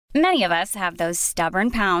Many of us have those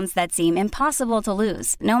stubborn pounds that seem impossible to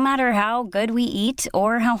lose, no matter how good we eat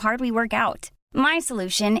or how hard we work out. My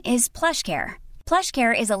solution is PlushCare.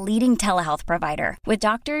 PlushCare is a leading telehealth provider with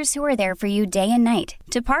doctors who are there for you day and night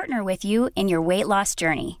to partner with you in your weight loss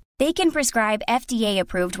journey. They can prescribe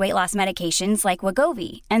FDA-approved weight loss medications like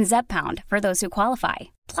Wegovy and Zepbound for those who qualify.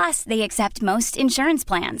 Plus, they accept most insurance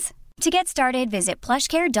plans. To get started, visit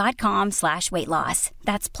plushcare.com/weightloss.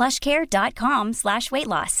 That's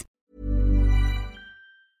plushcare.com/weightloss.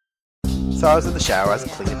 So I was in the shower, I was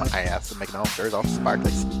cleaning my ass and making all sure all sparkly,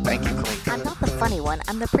 spanky clean. I'm not the funny one,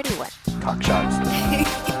 I'm the pretty one. Cock shots.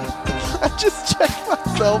 I just checked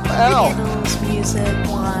myself out. Candles, music,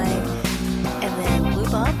 wine, and then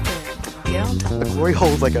lube up and get on top. The glory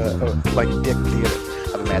hole's like a dick theater.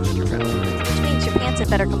 I've imagined your friend. Which means your pants had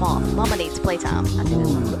better come off. Mama needs playtime.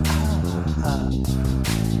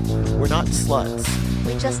 We're not sluts.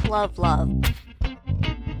 We just love love.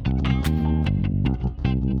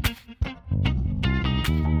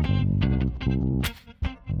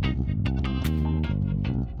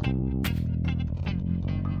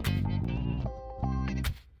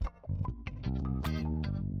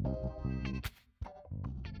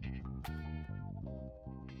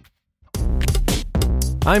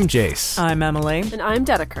 I'm Jace. I'm Emily. And I'm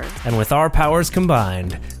Dedeker. And with our powers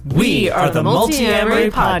combined, we are the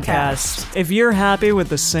Multiamory Podcast. If you're happy with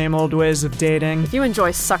the same old ways of dating, If you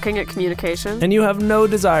enjoy sucking at communication, and you have no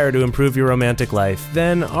desire to improve your romantic life,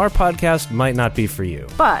 then our podcast might not be for you.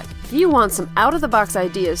 but if you want some out-of-the-box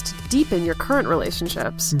ideas to deepen your current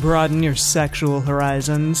relationships, broaden your sexual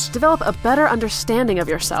horizons, develop a better understanding of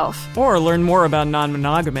yourself, or learn more about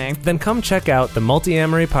non-monogamy, Then come check out the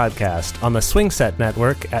Multiamory Podcast on the Swingset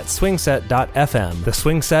Network at swingset.fm, the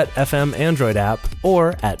Swingset FM Android app,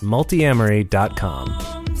 or at multiamory.com.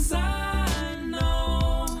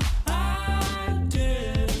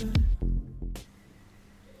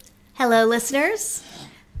 Hello, listeners.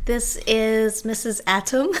 This is Mrs.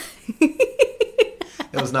 Atom.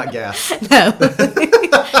 It was not gas. No.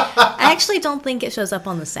 I actually don't think it shows up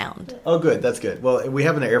on the sound. Oh, good. That's good. Well, we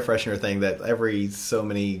have an air freshener thing that every so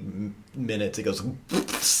many minutes it goes.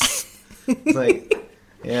 It's like,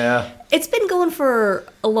 yeah. It's been going for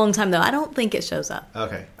a long time, though. I don't think it shows up.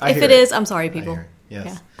 Okay. If it is, I'm sorry, people.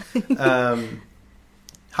 Yes. Yeah.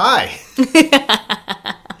 Hi.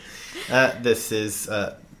 This is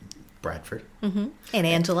Bradford. Mm-hmm. And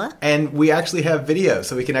Angela. And we actually have video,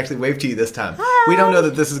 so we can actually wave to you this time. Hi. We don't know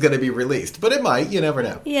that this is going to be released, but it might. You never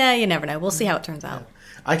know. Yeah, you never know. We'll see how it turns out.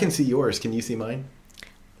 I can see yours. Can you see mine?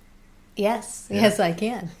 Yes. Yeah. Yes, I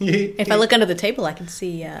can. If I look under the table, I can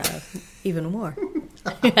see even more.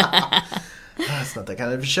 It's not that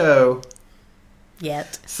kind of a show.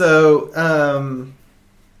 Yet. So,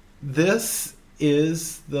 this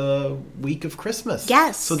is the week of Christmas.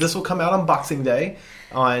 Yes. So this will come out on Boxing Day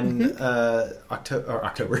on October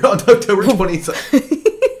 27th.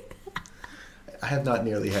 I have not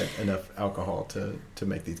nearly had enough alcohol to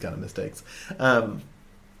make these kind of mistakes.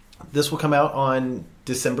 This will come out on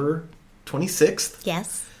December 26th.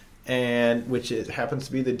 Yes. And which it happens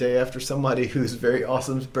to be the day after somebody who's very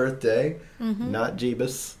awesome's birthday. Mm-hmm. Not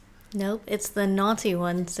Jeebus. Nope, it's the naughty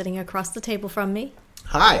one sitting across the table from me.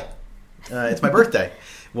 Hi. It's my birthday.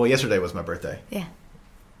 Well, yesterday was my birthday. Yeah.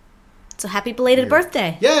 So happy belated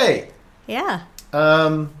birthday. Yay! Yeah.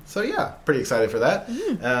 So yeah, pretty excited for that.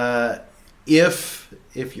 If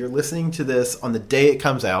you're listening to this on the day it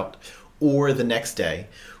comes out or the next day,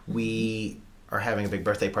 we are having a big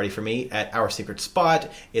birthday party for me at our secret spot.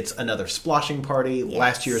 It's another splashing party. Yes.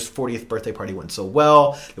 Last year's 40th birthday party went so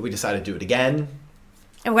well that we decided to do it again.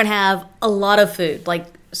 And we're going to have a lot of food, like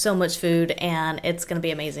so much food, and it's going to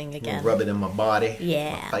be amazing again. Rub it in my body.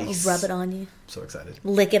 Yeah. My face. Rub it on you. I'm so excited.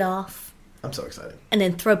 Lick it off. I'm so excited. And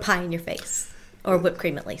then throw pie in your face. Or whipped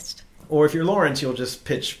cream, at least. Or if you're Lawrence, you'll just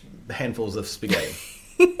pitch handfuls of spaghetti.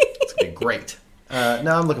 It's going to be great.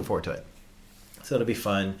 No, I'm looking forward to it. So it'll be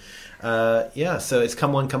fun. Yeah, so it's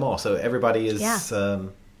come one, come all. So everybody is...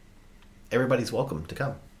 everybody's welcome to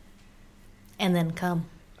come. And then come.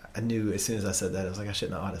 I knew as soon as I said that, I was like, I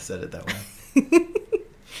shouldn't have said it that way.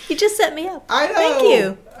 You just set me up. I know. Thank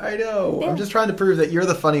you. I know. Yeah. I'm just trying to prove that you're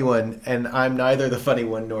the funny one, and I'm neither the funny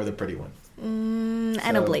one nor the pretty one.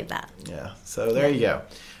 I don't believe that. Yeah, so there you go.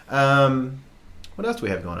 What else do we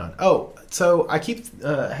have going on? Oh, so I keep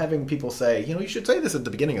having people say, you should say this at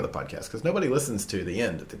the beginning of the podcast, because nobody listens to the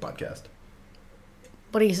end of the podcast.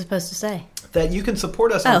 What are you supposed to say? That you can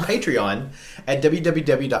support us on Patreon at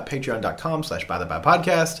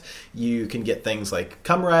www.patreon.com/bythebydpodcast. You can get things like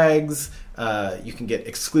cum rags. You can get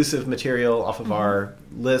exclusive material off of our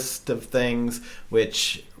list of things,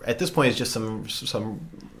 which at this point is just some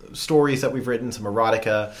stories that we've written, some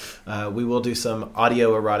erotica. We will do some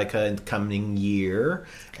audio erotica in the coming year.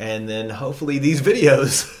 And then hopefully these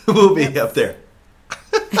videos will be up there.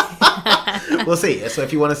 We'll see. So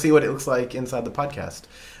if you want to see what it looks like inside the podcast,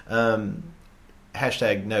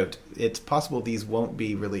 hashtag note, it's possible these won't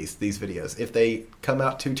be released, these videos. If they come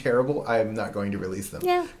out too terrible, I'm not going to release them.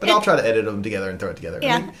 Yeah. But I'll try to edit them together and throw it together.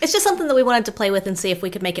 Yeah, I mean, it's just something that we wanted to play with and see if we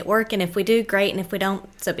could make it work. And if we do, great. And if we don't,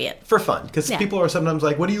 so be it. for fun. Because people are sometimes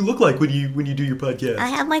like, what do you look like when you do your podcast? I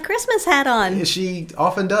have my Christmas hat on. She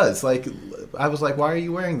often does. Like, I was like, why are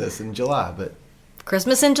you wearing this in July? But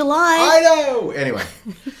Christmas in July. I know! Anyway.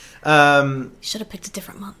 You should have picked a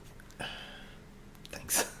different month.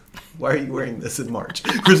 Thanks. Why are you wearing this in March?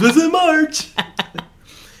 Christmas in March!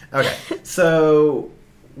 Okay, so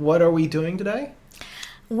what are we doing today?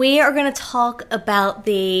 We are going to talk about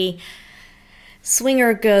the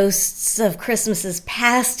swinger ghosts of Christmases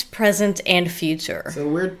past, present, and future. So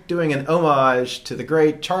we're doing an homage to the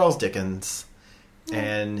great Charles Dickens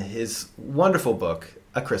and his wonderful book,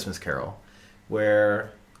 A Christmas Carol,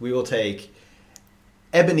 where we will take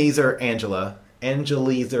Ebenezer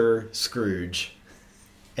Angelizer Scrooge,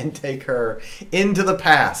 and take her into the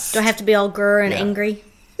past. Do I have to be all grr and angry?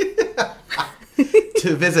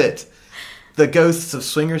 To visit the ghosts of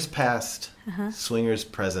swingers past, swingers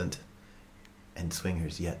present, and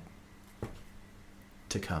swingers yet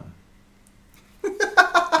to come.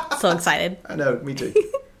 So excited. I know, me too.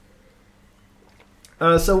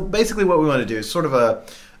 So basically what we want to do is sort of a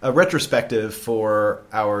retrospective for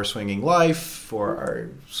our swinging life, for our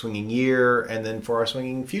swinging year, and then for our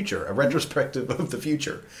swinging future. A retrospective of the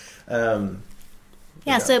future. So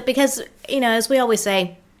because, as we always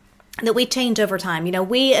say, that we change over time.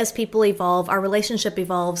 We as people evolve, our relationship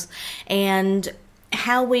evolves, and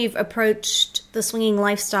how we've approached the swinging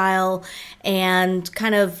lifestyle and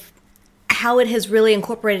kind of how it has really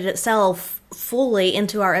incorporated itself fully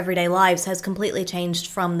into our everyday lives has completely changed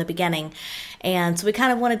from the beginning. And so we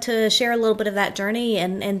kind of wanted to share a little bit of that journey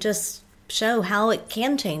and just show how it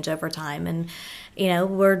can change over time. And,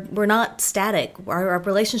 we're not static. Our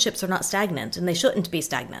relationships are not stagnant, and they shouldn't be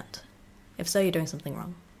stagnant. If so, you're doing something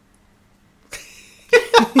wrong.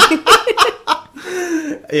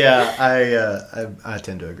 Yeah, I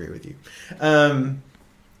tend to agree with you.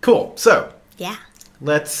 Cool. So yeah,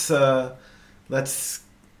 let's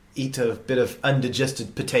eat a bit of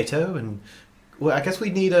undigested potato, and well, I guess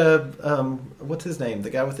we need a what's his name? The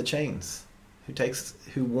guy with the chains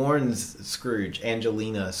who warns Scrooge,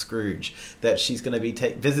 Angelina Scrooge, that she's going to be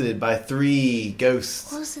visited by 3 ghosts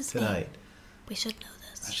what was his tonight. Name? We should know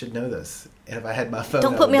this. I should know this. And if I had my phone,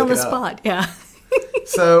 don't put me on the spot. Yeah.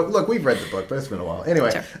 So, look, we've read the book, but it's been a while.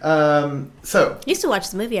 Anyway, sure. So... I used to watch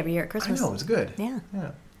the movie every year at Christmas. I know, it was good. Yeah.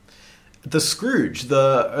 The Scrooge,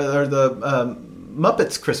 the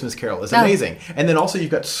Muppets Christmas Carol is amazing. And then also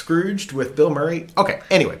you've got Scrooged with Bill Murray. Okay,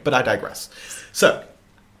 anyway, but I digress. So,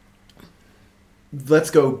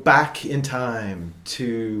 let's go back in time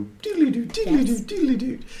to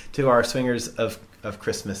our swingers of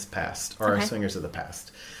Christmas past, or our swingers of the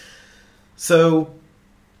past. So,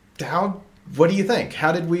 what do you think?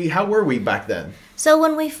 How were we back then? So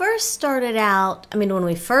when we first started out, when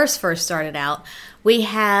we first started out, we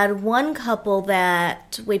had one couple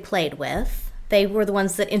that we played with. They were the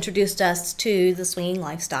ones that introduced us to the swinging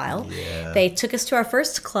lifestyle. Yeah. They took us to our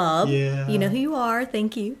first club. Yeah. You know who you are.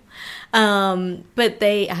 Thank you. But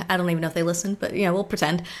I don't even know if they listened, but we'll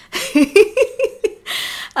pretend.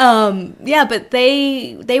 But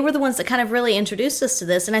they were the ones that kind of really introduced us to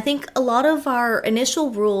this. And I think a lot of our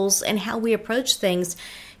initial rules and how we approach things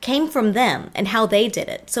came from them and how they did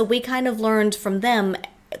it. So we kind of learned from them,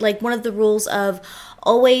 like one of the rules of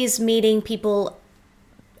always meeting people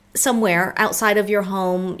somewhere outside of your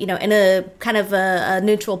home, in a kind of a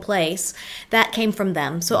neutral place. That came from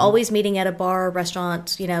them. So always meeting at a bar,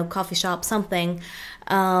 restaurant, coffee shop, something.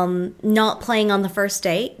 Not playing on the first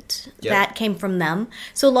date. Yep. That came from them.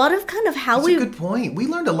 So a lot of kind of how That's a good point. We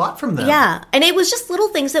learned a lot from them. Yeah. And it was just little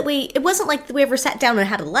things that it wasn't like we ever sat down and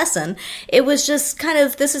had a lesson. It was just kind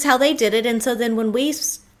of, this is how they did it. And so then when we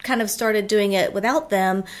kind of started doing it without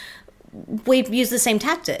them, we used the same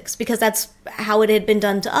tactics because that's how it had been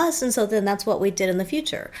done to us. And so then that's what we did in the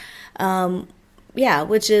future.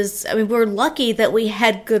 Which is, we're lucky that we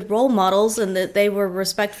had good role models and that they were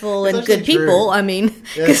respectful and good people.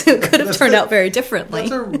 Because it could have turned out very differently.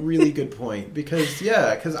 That's a really good point because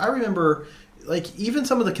I remember, like, even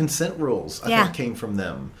some of the consent rules, I think, came from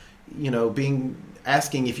them.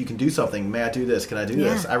 Asking if you can do something. May I do this? Can I do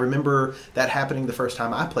this? I remember that happening the first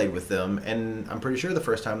time I played with them, and I'm pretty sure the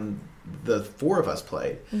first time the four of us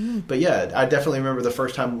played. But yeah, I definitely remember the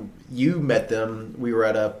first time you met them. We were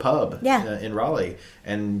at a pub in Raleigh,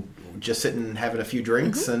 and just sitting and having a few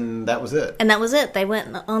drinks, and that was it. And that was it. They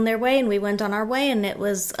went on their way, and we went on our way, and it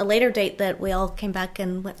was a later date that we all came back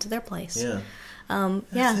and went to their place. Yeah. Yeah.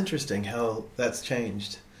 That's interesting how that's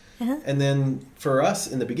changed. And then for us,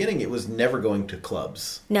 in the beginning, it was never going to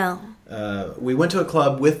clubs. No. We went to a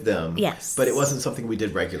club with them. Yes. But it wasn't something we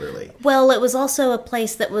did regularly. Well, it was also a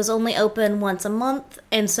place that was only open once a month,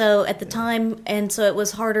 and so at the time, and so it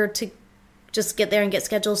was harder to just get there and get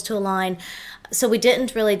schedules to align. So we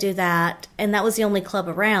didn't really do that, and that was the only club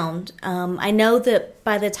around. I know that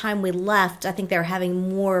by the time we left, I think they were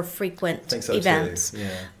having more frequent events. Too.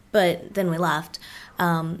 Yeah. But then we left.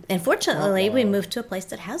 And fortunately, we moved to a place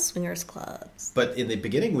that has swingers clubs. But in the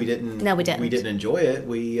beginning, we didn't. No, we didn't. We didn't enjoy it.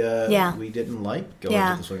 We didn't like going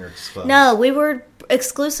to the swingers clubs. No, we were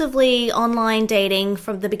exclusively online dating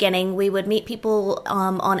from the beginning. We would meet people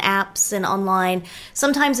on apps and online,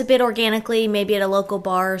 sometimes a bit organically, maybe at a local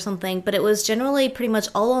bar or something. But it was generally pretty much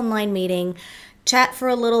all online meeting, chat for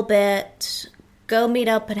a little bit, go meet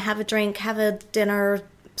up and have a drink, have a dinner,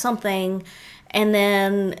 something, and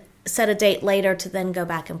then set a date later to then go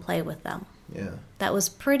back and play with them. Yeah. That was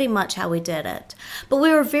pretty much how we did it. But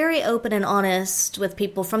we were very open and honest with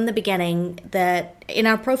people from the beginning that in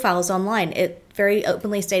our profiles online, it very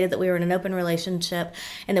openly stated that we were in an open relationship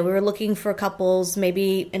and that we were looking for couples,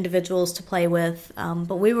 maybe individuals to play with.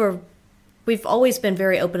 But we've always been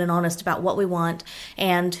very open and honest about what we want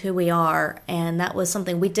and who we are. And that was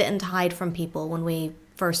something we didn't hide from people when we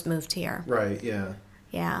first moved here. Right, yeah.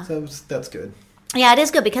 Yeah. So that's good. Yeah, it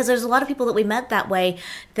is good because there's a lot of people that we met that way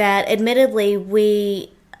that admittedly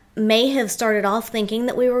we may have started off thinking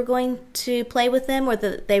that we were going to play with them or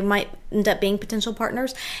that they might end up being potential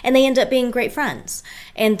partners, and they end up being great friends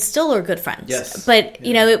and still are good friends. Yes. But,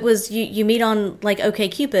 you know, it was you meet on like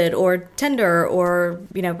OkCupid or Tinder or,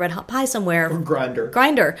 you know, Red Hot Pie somewhere. Or Grindr.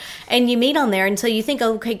 Grindr. And you meet on there until you think,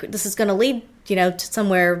 okay, this is going to lead, you know, to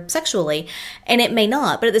somewhere sexually, and it may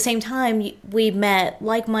not. But at the same time, we met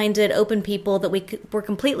like-minded, open people that we were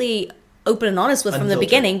completely open and honest with from the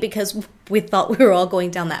beginning because we thought we were all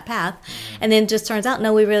going down that path. And then it just turns out,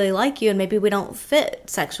 no, we really like you, and maybe we don't fit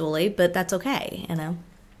sexually, but that's okay, you know?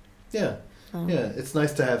 Yeah. Yeah, it's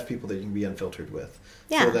nice to have people that you can be unfiltered with.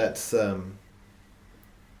 Yeah. So that's...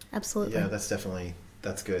 Absolutely. Yeah,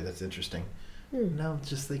 that's good. That's interesting. Now I'm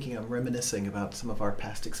just thinking, I'm reminiscing about some of our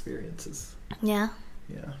past experiences. Yeah.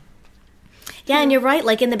 Yeah. Yeah, and you're right.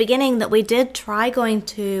 Like in the beginning that we did try going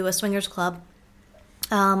to a swingers club,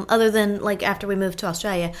 other than like after we moved to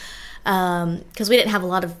Australia, because we didn't have a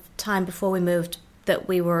lot of time before we moved that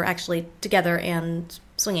we were actually together and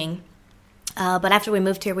swinging. But after we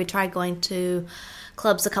moved here, we tried going to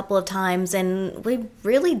clubs a couple of times, and we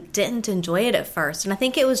really didn't enjoy it at first. And I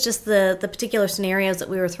think it was just the particular scenarios that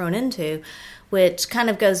we were thrown into, which kind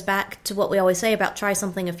of goes back to what we always say about try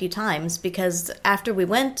something a few times, because after we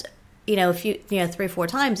went, you know, 3 or 4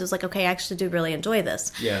 times, it was like, okay, I actually do really enjoy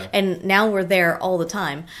this. Yeah. And now we're there all the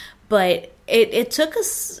time. But it took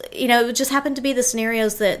us, you know, it just happened to be the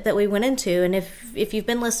scenarios that we went into. And if you've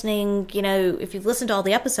been listening, you know, if you've listened to all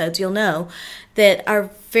the episodes, you'll know that our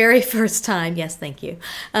very first time, yes, thank you,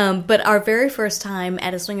 but our very first time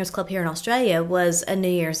at a swingers club here in Australia was a New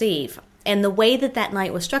Year's Eve. And the way that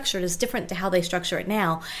night was structured is different to how they structure it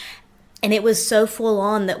now. And it was so full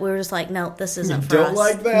on that we were just like, no, this isn't for us. Don't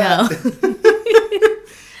like that. No.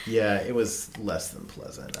 Yeah, it was less than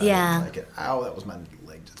pleasant. I Yeah. didn't like it. Ow, that was my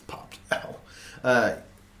leg just popped. Ow.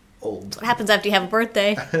 Old. What happens after you have a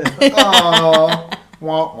birthday? Aww.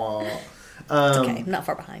 Wah, wah. It's okay. I'm not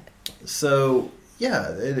far behind. So,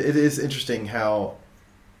 yeah, it is interesting how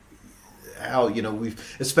you know,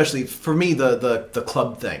 we've, especially for me, the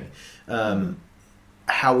club thing,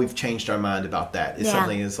 how we've changed our mind about that is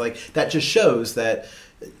something is like, that just shows that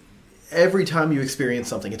every time you experience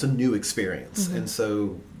something, it's a new experience. And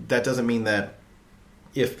so that doesn't mean that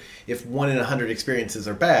if 1 in 100 experiences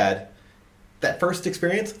are bad, that first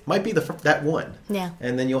experience might be that one. Yeah.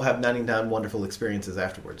 And then you'll have 99 wonderful experiences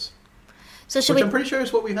afterwards. So I'm pretty sure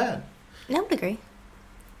is what we've had. I would agree.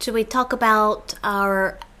 Should we talk about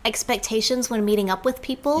our expectations when meeting up with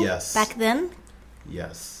people? Yes. Back then?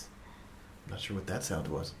 Yes. I'm not sure what that sound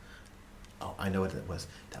was. Oh, I know what it was.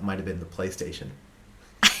 That might have been the PlayStation.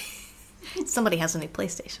 Somebody has a new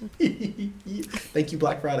PlayStation. Thank you,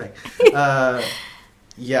 Black Friday.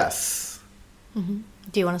 Yes. Mm-hmm.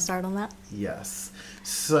 Do you want to start on that? Yes.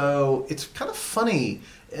 So it's kind of funny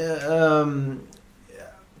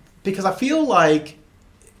because I feel like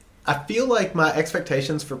my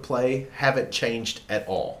expectations for play haven't changed at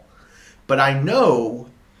all. But I know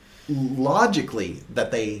logically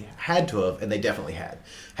that they had to have, and they definitely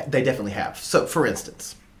have. So, for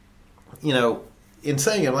instance, in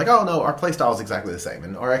saying it, I'm like, oh no, our play style is exactly the same,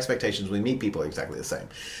 and our expectations when we meet people are exactly the same.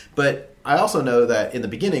 But I also know that in the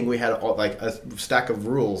beginning we had a stack of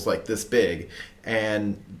rules like this big,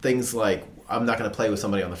 and things like I'm not going to play with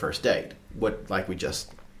somebody on the first date. Like we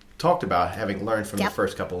just talked about, having learned from the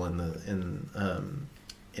first couple in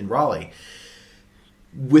Raleigh.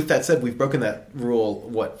 With that said, we've broken that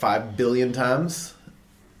rule 5 billion times.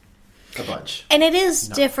 A bunch. And it is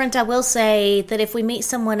different. I will say that if we meet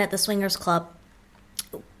someone at the swingers club,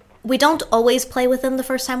 we don't always play with them the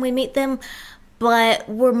first time we meet them, but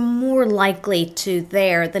we're more likely to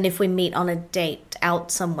there than if we meet on a date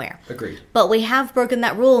out somewhere. Agreed. But we have broken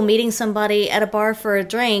that rule, meeting somebody at a bar for a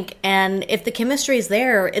drink, and if the chemistry is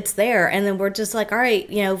there, it's there, and then we're just like, all right,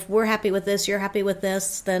 if we're happy with this, you're happy with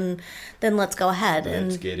this, then let's go ahead.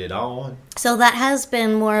 Let's get it on. So that has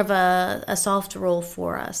been more of a soft rule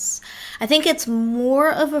for us. I think it's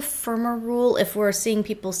more of a firmer rule if we're seeing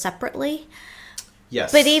people separately.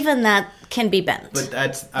 Yes. But even that can be bent. But I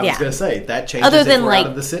was going to say, that changes Other than if we're out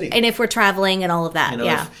of the city. And if we're traveling and all of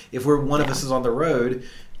that, If one of us is on the road,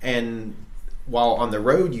 and while on the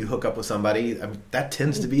road you hook up with somebody, that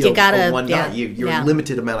tends to be a one night. You're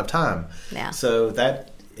limited amount of time. Yeah. So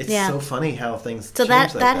it's so funny how things change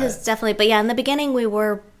like that. That is definitely, but in the beginning we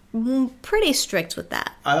were pretty strict with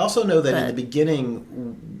that. I also know that in the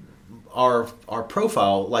beginning, our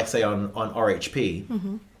profile, like say on RHP,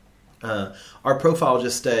 mm-hmm. Our profile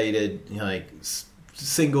just stated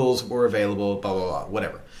singles were available, blah blah blah,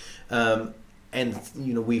 whatever. And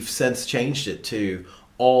we've since changed it to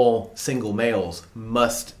all single males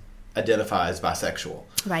must identify as bisexual.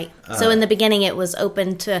 Right. So in the beginning, it was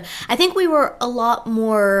open to. I think we were a lot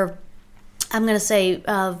more. I'm going to say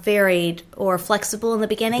varied or flexible in the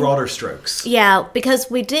beginning. Broader strokes. Yeah, because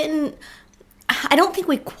we didn't. I don't think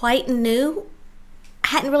we quite knew.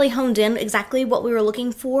 Hadn't really honed in exactly what we were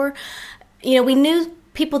looking for. We knew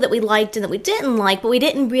people that we liked and that we didn't like, but we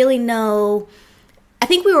didn't really know. I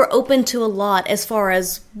think we were open to a lot as far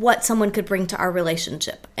as what someone could bring to our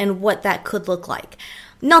relationship and what that could look like.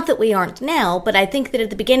 Not that we aren't now, but I think that at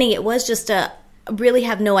the beginning it was just really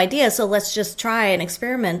have no idea, so let's just try and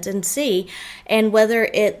experiment and see. And whether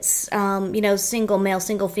it's, single male,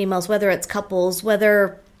 single females, whether it's couples,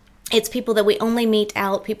 whether it's people that we only meet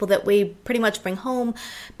out, people that we pretty much bring home,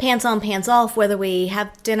 pants on, pants off, whether we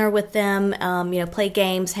have dinner with them, play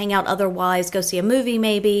games, hang out otherwise, go see a movie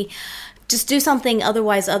maybe, just do something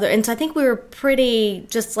otherwise other. And so I think we were pretty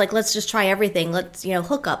just like, let's just try everything. Let's,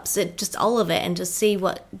 hookups, just all of it, and just see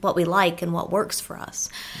what we like and what works for us.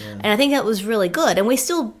 Yeah. And I think that was really good. And we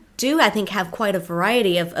still do, I think, have quite a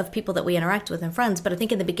variety of people that we interact with and friends. But I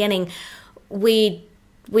think in the beginning, we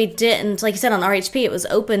didn't, like you said, on RHP, it was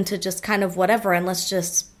open to just kind of whatever, and let's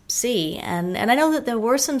just see. And I know that there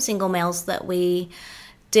were some single males that we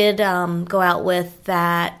did go out with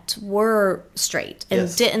that were straight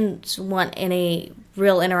and didn't want any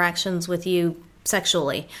real interactions with you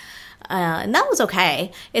sexually. And that was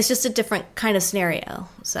okay. It's just a different kind of scenario.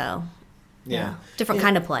 So, different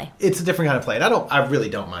kind of play. It's a different kind of play. And I really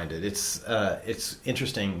don't mind it. It's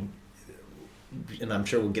interesting. And I'm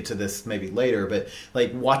sure we'll get to this maybe later, but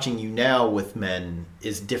like watching you now with men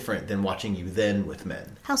is different than watching you then with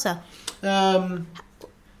men. How so?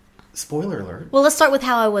 Spoiler alert. Well, let's start with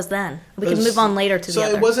how I was then. We can move on later to the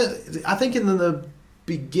other. So it wasn't, I think in the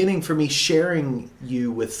beginning for me, sharing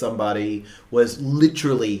you with somebody was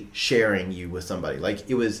literally sharing you with somebody. Like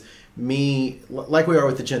it was me, like we are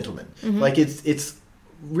with the gentleman. Mm-hmm. Like it's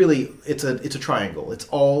really, it's a triangle. It's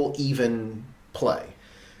all even play.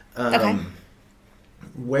 Okay.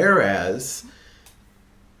 Whereas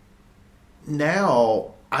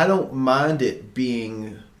now I don't mind it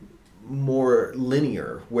being more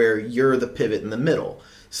linear, where you're the pivot in the middle.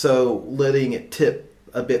 So letting it tip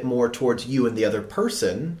a bit more towards you and the other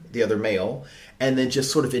person, the other male, and then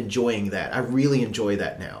just sort of enjoying that. I really enjoy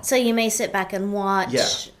that now. So you may sit back and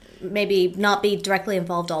watch, maybe not be directly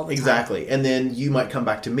involved all the time. Exactly. And then you might come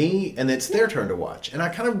back to me, and it's their turn to watch. And I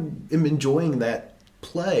kind of am enjoying that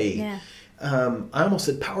play. Yeah. I almost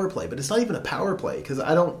said power play, but it's not even a power play, because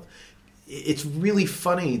it's really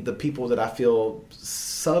funny, the people that I feel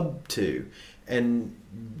sub to, and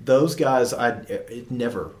those guys it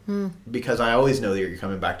never, because I always know that you're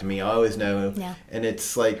coming back to me. I always know, and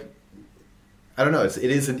it's like, I don't know, it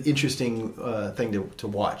is an interesting thing to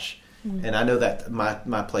watch, and I know that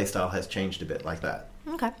my play style has changed a bit like that.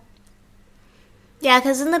 Okay. Yeah,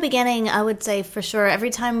 because in the beginning, I would say for sure,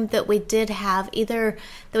 every time that we did have either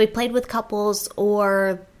that we played with couples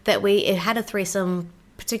or that we had a threesome,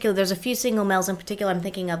 particular, there's a few single males in particular I'm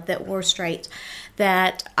thinking of that were straight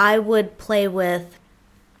that I would play with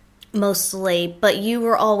mostly, but you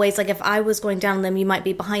were always, like, if I was going down on them, you might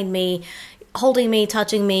be behind me, holding me,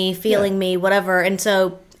 touching me, feeling me, whatever. And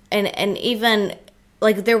so, and even,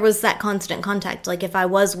 like, there was that constant contact. Like, if I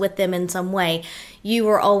was with them in some way, you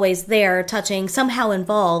were always there, touching, somehow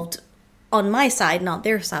involved on my side, not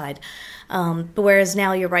their side. But whereas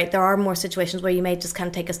now, you're right, there are more situations where you may just kind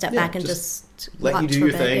of take a step back and just let you watch do for your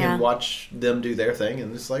a bit, thing and watch them do their thing,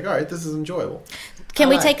 and it's like, all right, this is enjoyable. Can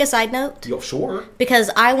we take a side note? Sure. Because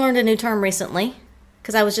I learned a new term recently,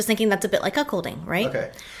 because I was just thinking that's a bit like cuckolding, right?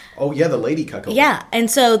 Okay. Oh, yeah, the lady cuckold. Yeah,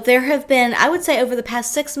 and so there have been, I would say over the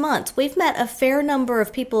past 6 months, we've met a fair number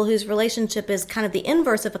of people whose relationship is kind of the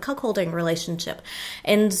inverse of a cuckolding relationship.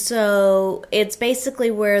 And so it's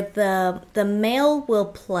basically where the male will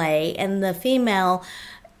play and the female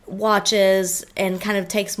watches and kind of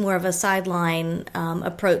takes more of a sideline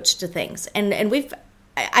approach to things. And we've,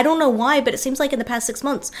 I don't know why, but it seems like in the past 6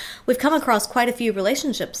 months, we've come across quite a few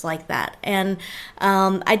relationships like that. And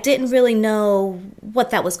I didn't really know what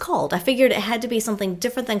that was called. I figured it had to be something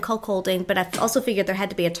different than cuckolding, but I also figured there had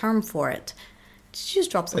to be a term for it. Did you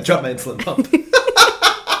just drop something? I dropped my insulin pump.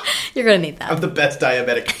 You're going to need that. I'm the best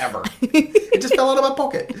diabetic ever. It just fell out of my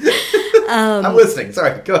pocket. I'm listening.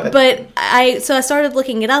 Sorry, go ahead. But I started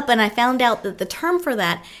looking it up, and I found out that the term for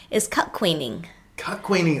that is cuck queening. Cuck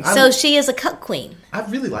queening. So she is a cuck queen. I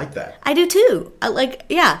really like that. I do too. I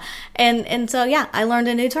and so I learned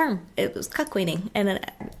a new term. It was cuck queening, and I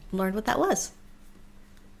learned what that was.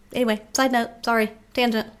 Anyway, side note. Sorry,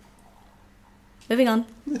 tangent. Moving on.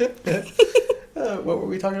 What were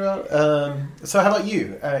we talking about? So how about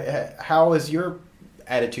you? How is your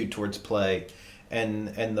attitude towards play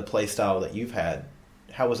and the play style that you've had?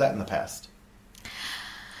 How was that in the past?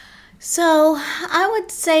 So I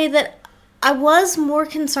would say that I was more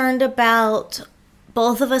concerned about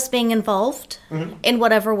both of us being involved in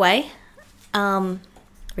whatever way.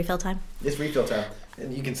 Refill time? It's refill time.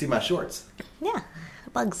 And you can see my shorts. Yeah,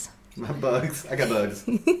 bugs. My bugs. I got bugs.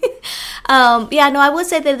 I would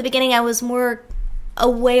say that at the beginning I was more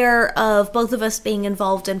aware of both of us being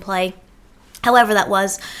involved in play. However that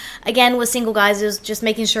was, again, with single guys, is just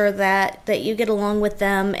making sure that you get along with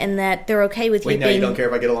them and that they're okay with you being... Wait, now you don't care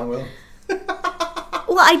if I get along with them?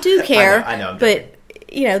 Well, I do care, I know, but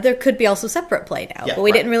there could be also separate play now. Yeah, but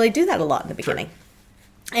we right. didn't really do that a lot in the beginning.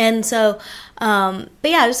 And so, I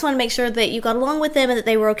just want to make sure that you got along with them and that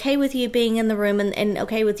they were okay with you being in the room and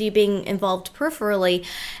okay with you being involved peripherally.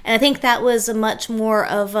 And I think that was a much more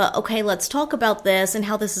of a, okay, let's talk about this and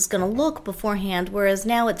how this is going to look beforehand, whereas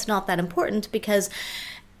now it's not that important because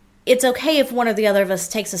it's okay if one or the other of us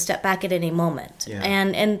takes a step back at any moment. Yeah.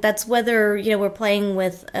 And that's whether, we're playing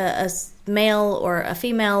with a male or a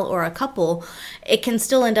female or a couple, it can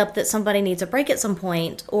still end up that somebody needs a break at some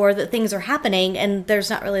point or that things are happening and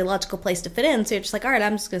there's not really a logical place to fit in. So you're just like, all right,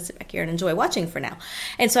 I'm just going to sit back here and enjoy watching for now.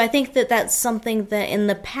 And so I think that that's something that in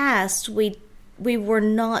the past we were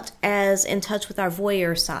not as in touch with our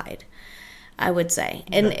voyeur side, I would say.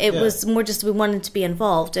 And it was more just we wanted to be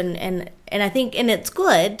involved. And I think, and it's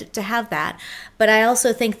good to have that. But I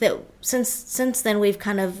also think that since then we've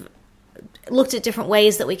kind of looked at different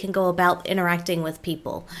ways that we can go about interacting with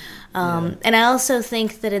people. And I also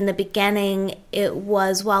think that in the beginning it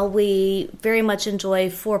was, while we very much enjoy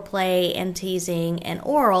foreplay and teasing and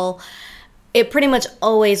oral, it pretty much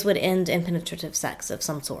always would end in penetrative sex of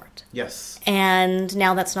some sort. Yes. And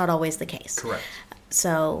now that's not always the case. Correct.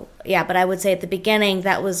 So, but I would say at the beginning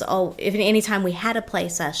that was all, if any time we had a play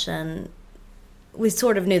session, we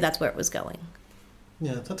sort of knew that's where it was going.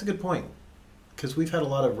 Yeah, that's a good point. Because we've had a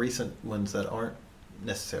lot of recent ones that aren't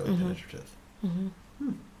necessarily penetrative.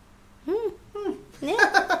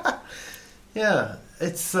 Yeah. Yeah,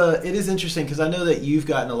 it is interesting because I know that you've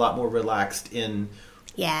gotten a lot more relaxed in...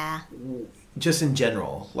 Yeah. Just in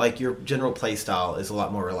general. Like, your general play style is a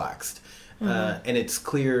lot more relaxed. And it's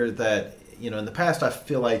clear that, in the past I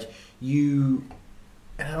feel like you...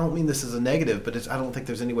 And I don't mean this as a negative, but I don't think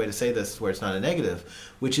there's any way to say this where it's not a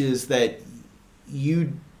negative, which is that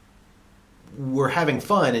you were having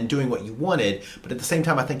fun and doing what you wanted, but at the same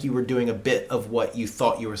time I think you were doing a bit of what you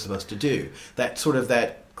thought you were supposed to do. That sort of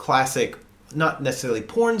that classic, not necessarily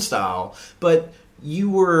porn style, but you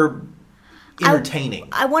were entertaining.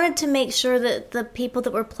 I wanted to make sure that the people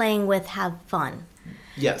that we're playing with have fun.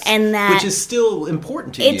 Yes. And that which is still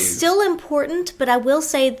important to you. It's still important, but I will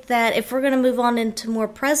say that if we're going to move on into more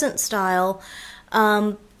present style,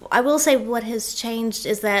 I will say what has changed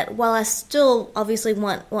is that while I still obviously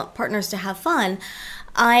want partners to have fun,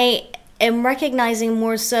 I am recognizing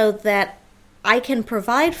more so that I can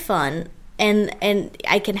provide fun and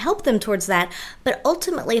I can help them towards that. But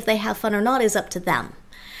ultimately, if they have fun or not is up to them.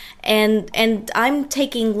 And I'm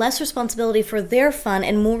taking less responsibility for their fun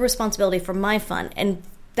and more responsibility for my fun. And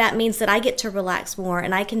that means that I get to relax more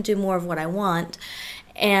and I can do more of what I want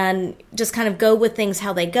and just kind of go with things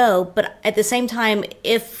how they go. But at the same time,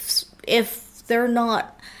 if they're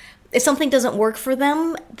not, if something doesn't work for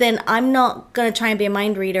them, then I'm not going to try and be a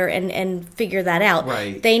mind reader and figure that out.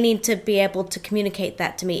 Right. They need to be able to communicate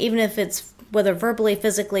that to me, even if it's whether verbally,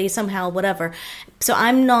 physically, somehow, whatever. So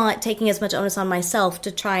I'm not taking as much onus on myself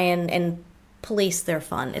to try and police their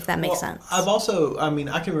fun, if that makes sense. I've also, I mean,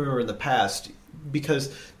 I can remember in the past,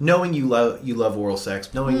 because knowing you love oral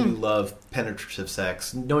sex, knowing you love penetrative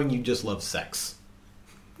sex, knowing you just love sex.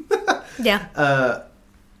 Yeah.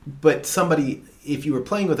 But somebody, if you were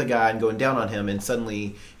playing with a guy and going down on him and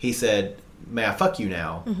suddenly he said, "May I fuck you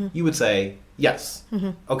now?" You would say, "Yes."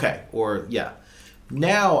 Okay. Or, yeah.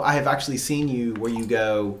 Now I have actually seen you where you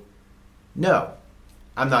go, "No,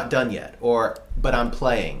 I'm not done yet," or "But I'm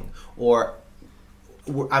playing," or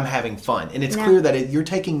 "I'm having fun," and it's clear that you're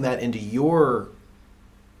taking that into you're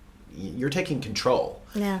taking control.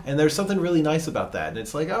 Yeah. And there's something really nice about that, and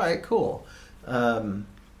it's like, all right, cool, and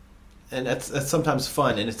that's sometimes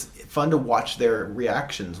fun, and it's fun to watch their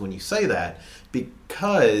reactions when you say that,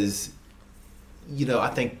 because I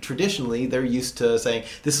think traditionally they're used to saying,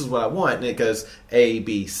 "This is what I want," and it goes A,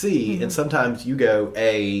 B, C, and sometimes you go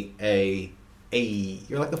A.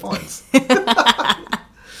 You're like the Fonz.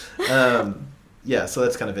 Yeah, so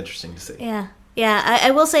that's kind of interesting to see. Yeah.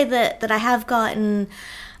 I will say that I have gotten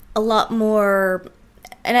a lot more,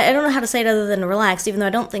 and I don't know how to say it other than relaxed, even though I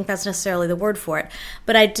don't think that's necessarily the word for it.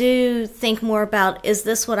 But I do think more about, is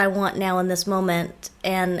this what I want now in this moment?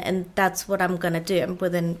 And that's what I'm going to do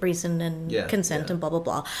within reason and consent and blah, blah,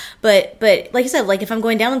 blah. But like I said, like if I'm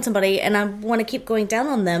going down on somebody and I want to keep going down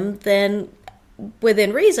on them, then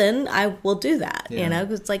within reason, I will do that.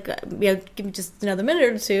 Because it's like, give me just another minute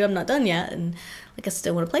or two. I'm not done yet. And like I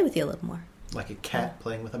still want to play with you a little more. Like a cat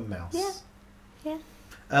playing with a mouse. Yeah.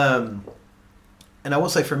 And I will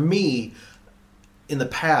say, for me,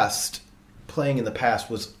 playing in the past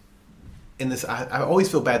was in this. I always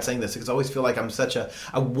feel bad saying this because I always feel like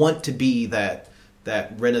I want to be that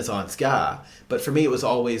Renaissance guy. But for me, it was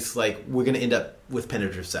always like, we're going to end up with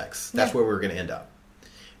penetrative sex. That's where we're going to end up.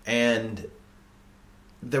 And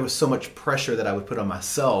there was so much pressure that I would put on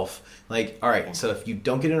myself. Like, all right, so if you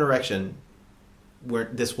don't get an erection,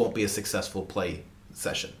 this won't be a successful play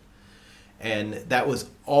session. And that was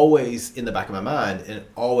always in the back of my mind and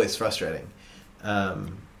always frustrating. And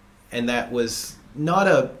that was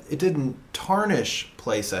it didn't tarnish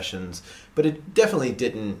play sessions, but it definitely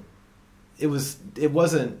didn't, it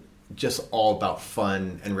wasn't just all about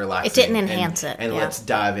fun and relaxing. It didn't enhance it. And let's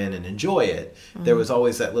dive in and enjoy it. Mm-hmm. There was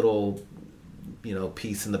always that little,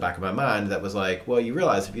 piece in the back of my mind that was like, well, you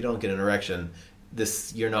realize if you don't get an erection,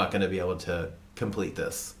 you're not going to be able to complete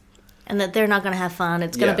this. And that they're not going to have fun.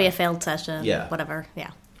 It's going to be a failed session. Yeah. Whatever. Yeah.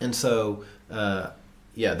 And so,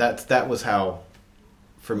 that was how,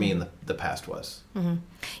 for me, in the past was. Mm-hmm.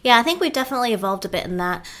 Yeah, I think we definitely evolved a bit in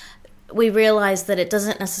that. We realized that it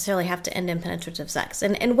doesn't necessarily have to end in penetrative sex.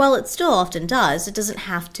 And while it still often does, it doesn't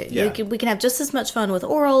have to. Yeah. We can have just as much fun with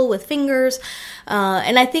oral, with fingers.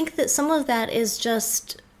 And I think that some of that is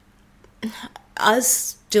just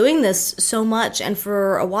us doing this so much and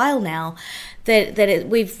for a while now that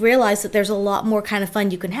we've realized that there's a lot more kind of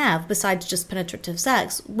fun you can have besides just penetrative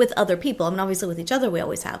sex with other people. I mean, obviously with each other we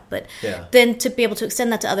always have, but then to be able to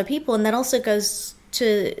extend that to other people, and that also goes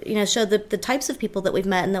to show the types of people that we've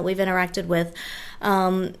met and that we've interacted with,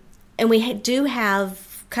 and we do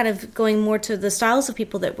have, kind of going more to the styles of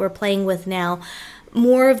people that we're playing with now,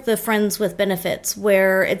 more of the friends with benefits,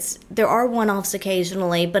 where there are one-offs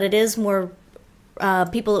occasionally, but it is more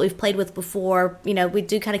people that we've played with before. We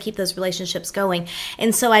do kind of keep those relationships going,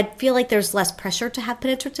 and so I feel like there's less pressure to have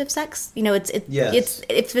penetrative sex. It's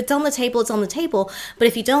if it's on the table, it's on the table. But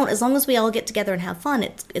if you don't, as long as we all get together and have fun,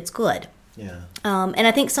 it's good. Yeah. And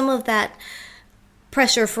I think some of that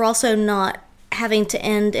pressure for also not having to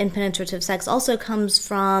end in penetrative sex also comes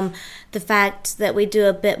from the fact that we do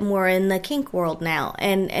a bit more in the kink world now.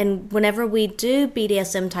 And whenever we do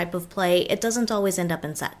BDSM type of play, it doesn't always end up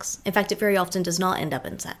in sex. In fact, it very often does not end up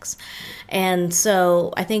in sex. And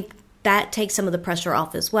so I think that takes some of the pressure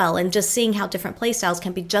off as well. And just seeing how different play styles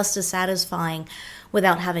can be just as satisfying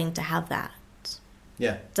without having to have that.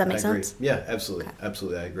 Yeah. Does that make sense? Yeah, absolutely. Okay.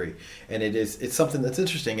 Absolutely, I agree. And it's something that's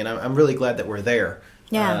interesting, and I'm really glad that we're there.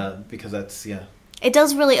 Yeah. Because that's, It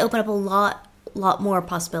does really open up a lot more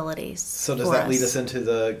possibilities. So does that lead us into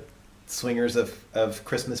the swingers of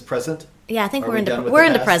Christmas present? Yeah, I think Are we're we into done with we're the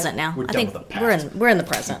into past? present now. We're I done think with the past. we're in the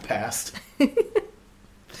present. Past.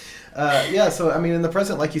 Yeah, so I mean, in the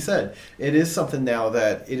present, like you said, it is something now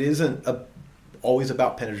that it isn't always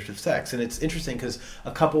about penetrative sex, and it's interesting because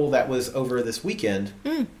a couple that was over this weekend,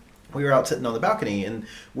 we were out sitting on the balcony, and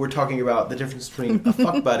we're talking about the difference between a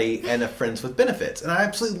fuck buddy and a friends with benefits, and I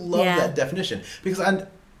absolutely love that definition because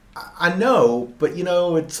I know, but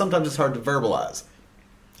it's sometimes it's hard to verbalize.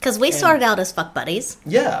 Because we started out as fuck buddies.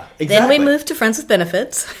 Yeah, exactly. Then we moved to friends with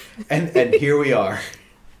benefits. And here we are.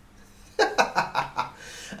 But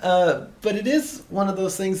it is one of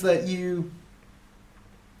those things that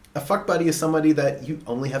a fuck buddy is somebody that you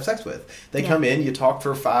only have sex with. They come in, you talk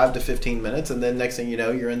for 5 to 15 minutes, and then next thing you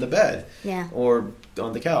know, you're in the bed. Yeah. Or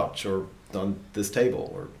on the couch, or on this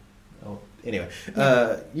table, or anyway.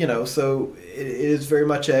 So it is very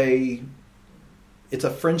much it's a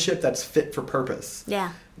friendship that's fit for purpose.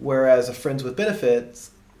 Yeah. Whereas a friends with benefits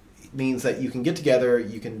means that you can get together,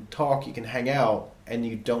 you can talk, you can hang out, and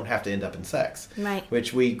you don't have to end up in sex. Right.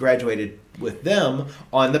 Which we graduated with them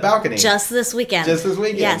on the balcony. Just this weekend. Yes.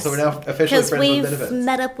 So we're now officially friends with benefits. Because we've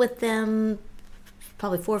met up with them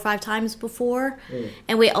probably 4 or 5 times before,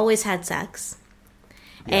 and we always had sex.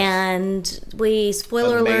 Yes. And we,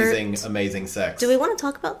 spoiler alert. Amazing sex. Do we want to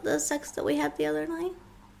talk about the sex that we had the other night?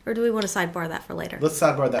 Or do we want to sidebar that for later? Let's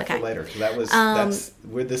sidebar that for later. Because that was, that's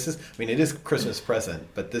where this is, I mean, it is Christmas present,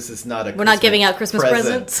 but this is not a We're not giving out Christmas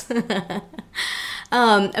presents.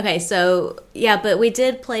 Okay, so, but we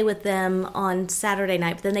did play with them on Saturday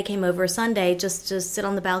night, but then they came over Sunday just to sit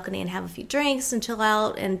on the balcony and have a few drinks and chill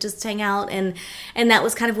out and just hang out, and that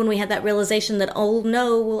was kind of when we had that realization that, oh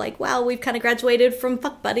no, like, wow, we've kind of graduated from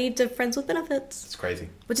fuck buddy to friends with benefits. It's crazy.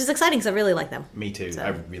 Which is exciting because I really like them. Me too. So, I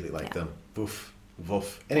really like them. Woof.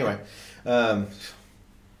 Anyway. So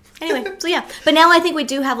but now I think we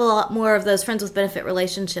do have a lot more of those friends with benefit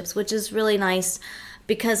relationships, which is really nice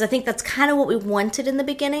because I think that's kind of what we wanted in the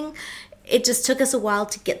beginning. It just took us a while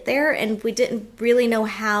to get there, and we didn't really know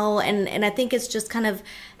how, and I think it's just kind of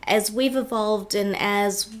as we've evolved and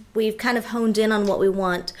as we've kind of honed in on what we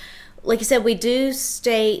want. Like you said, we do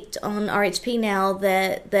state on RHP now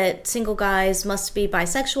that single guys must be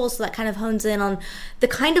bisexual, so that kind of hones in on the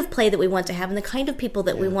kind of play that we want to have and the kind of people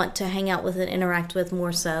that we want to hang out with and interact with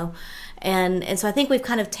more so. And so I think we've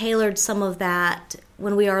kind of tailored some of that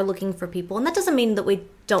when we are looking for people. And that doesn't mean that we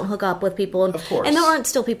don't hook up with people. And, of course. And there aren't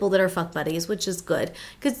still people that are fuck buddies, which is good.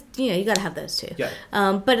 Because, you got to have those too. Yeah.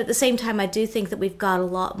 But at the same time, I do think that we've got a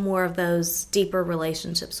lot more of those deeper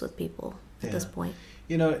relationships with people at this point.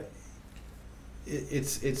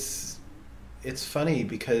 It's funny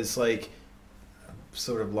because, like, I've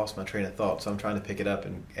sort of lost my train of thought, so I'm trying to pick it up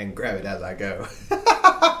and grab it as I go.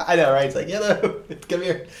 I know, right? It's like, hello, come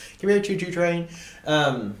here, choo-choo train.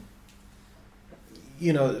 Talking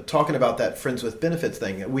about that friends with benefits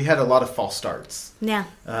thing, we had a lot of false starts. Yeah.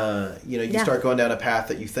 You start going down a path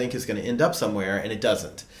that you think is going to end up somewhere, and it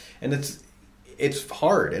doesn't. And it's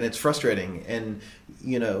hard, and it's frustrating. And,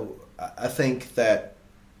 I think that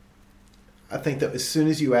as soon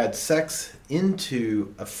as you add sex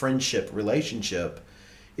into a friendship relationship,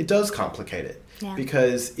 it does complicate it. Yeah.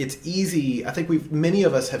 Because it's easy. I think many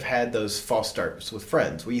of us have had those false starts with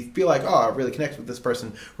friends where you feel like, oh, I really connect with this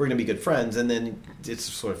person, we're going to be good friends, and then it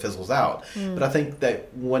sort of fizzles out. But I think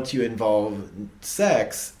that once you involve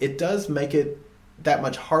sex, it does make it that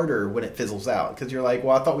much harder when it fizzles out, because you're like,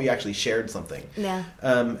 well, I thought we actually shared something. Yeah.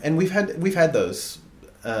 And we've had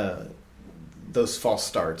those false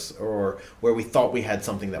starts, or where we thought we had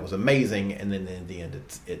something that was amazing, and then in the end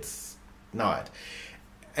it's not.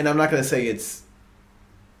 And I'm not going to say it's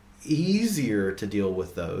easier to deal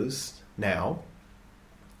with those now,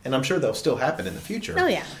 and I'm sure they'll still happen in the future. Oh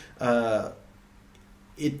yeah. I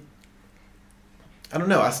don't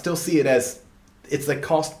know. I still see it as it's the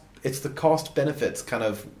cost benefits kind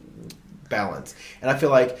of balance, and I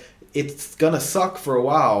feel like it's gonna suck for a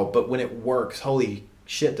while, but when it works, holy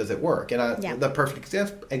shit, does it work? And the perfect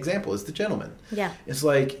example is The Gentleman. Yeah. It's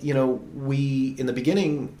like, we, in the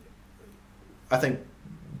beginning, I think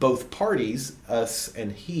both parties, us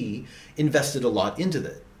and he, invested a lot into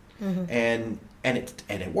it. Mm-hmm. And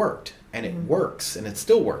it worked. And it works. And it's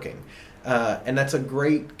still working. And that's a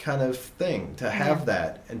great kind of thing to have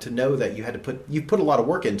that, and to know that you put a lot of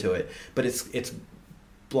work into it, but it's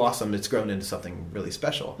blossomed, it's grown into something really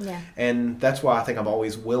special. Yeah. And that's why I think I'm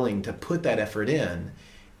always willing to put that effort in,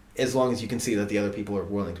 as long as you can see that the other people are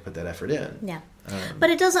willing to put that effort in. Yeah. But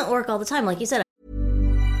it doesn't work all the time, like you said.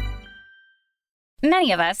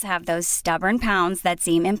 Many of us have those stubborn pounds that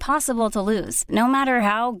seem impossible to lose, no matter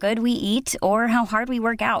how good we eat or how hard we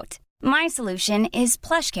work out. My solution is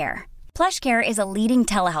PlushCare. PlushCare is a leading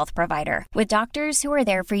telehealth provider with doctors who are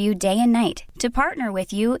there for you day and night to partner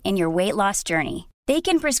with you in your weight loss journey. They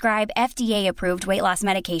can prescribe FDA-approved weight loss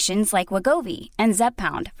medications like Wegovy and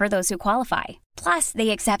Zepbound for those who qualify. Plus,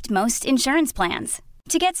 they accept most insurance plans.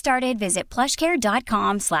 To get started, visit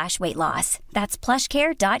plushcare.com/weight loss. That's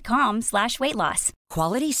plushcare.com/weight loss.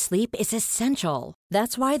 Quality sleep is essential.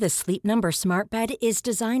 That's why the Sleep Number Smart Bed is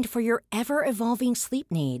designed for your ever-evolving sleep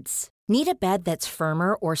needs. Need a bed that's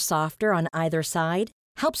firmer or softer on either side?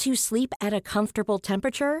 Helps you sleep at a comfortable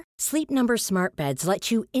temperature? Sleep Number Smart Beds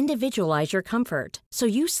let you individualize your comfort, so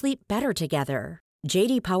you sleep better together.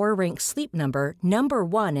 J.D. Power ranks Sleep Number number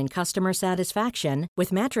 1 in customer satisfaction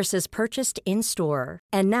with mattresses purchased in-store.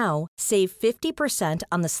 And now, save 50%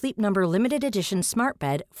 on the Sleep Number Limited Edition Smart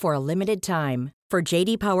Bed for a limited time. For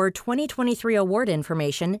J.D. Power 2023 award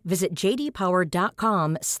information, visit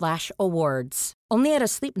jdpower.com/awards. Only at a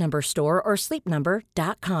Sleep Number store or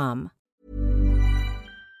sleepnumber.com.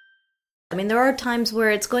 I mean, there are times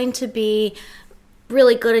where it's going to be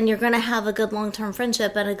really good and you're going to have a good long-term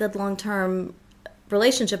friendship and a good long-term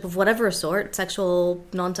relationship of whatever sort, sexual,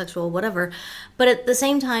 non-sexual, whatever. But at the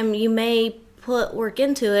same time, you may put work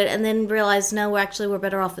into it and then realize, no, actually we're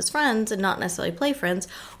better off as friends and not necessarily play friends.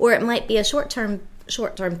 Or it might be a short-term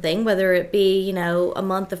thing, whether it be, you know, a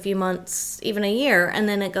month, a few months, even a year, and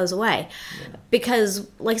then it goes away. Yeah. Because,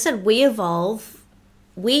 like I said, we evolve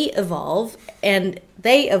and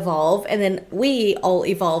they evolve and then we all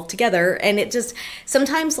evolve together, and it just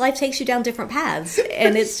sometimes life takes you down different paths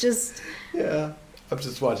and it's just yeah. I'm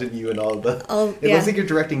just watching you and all the it looks like you're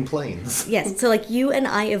directing planes. Yes, so like you and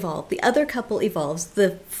I evolve, the other couple evolves,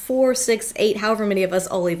 the 4, 6, 8, however many of us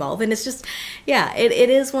all evolve, and it's just it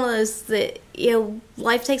is one of those that, you know,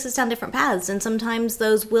 life takes us down different paths, and sometimes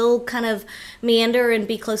those will kind of meander and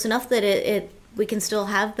be close enough that we can still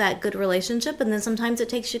have that good relationship, and then sometimes it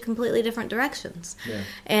takes you completely different directions. Yeah.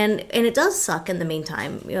 And it does suck in the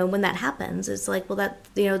meantime, you know, when that happens. It's like, well, that,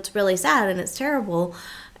 you know, it's really sad and it's terrible,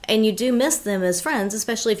 and you do miss them as friends,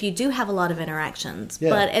 especially if you do have a lot of interactions. Yeah.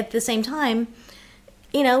 But at the same time,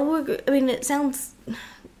 you know, it sounds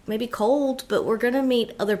maybe cold, but we're going to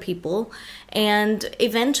meet other people, and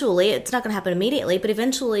eventually, it's not going to happen immediately, but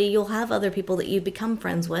eventually you'll have other people that you become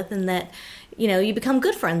friends with and that, you know, you become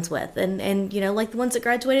good friends with, and you know, like the ones that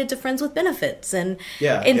graduated to friends with benefits, so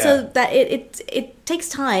that it takes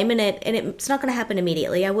time, and it's not going to happen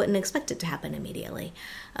immediately. I wouldn't expect it to happen immediately,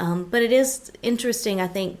 but it is interesting. I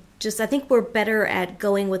think we're better at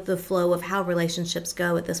going with the flow of how relationships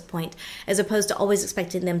go at this point, as opposed to always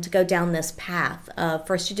expecting them to go down this path.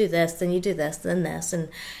 First you do this, then you do this, then this, and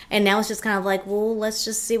now it's just kind of like, well, let's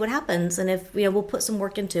just see what happens, and if, you know, we'll put some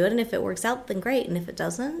work into it, and if it works out, then great, and if it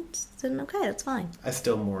doesn't, then okay, that's fine. I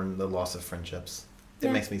still mourn the loss of friendships.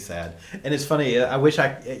 It makes me sad, and it's funny. I wish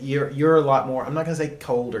you're a lot more. I'm not gonna say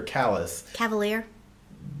cold or callous. Cavalier.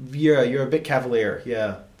 Yeah, you're a bit cavalier.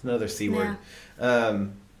 Yeah, it's another C word.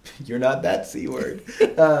 You're not that C word.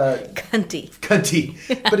 Cunty.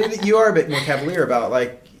 But you are a bit more cavalier about,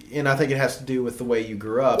 like, and I think it has to do with the way you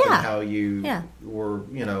grew up and how you were,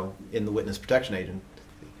 you know, in the witness protection agency.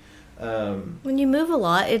 When you move a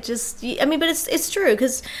lot, it just, I mean, but it's true,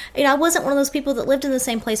 because, you know, I wasn't one of those people that lived in the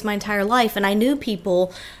same place my entire life, and I knew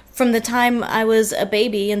people from the time I was a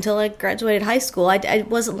baby until I graduated high school. I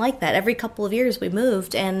wasn't like that. Every couple of years we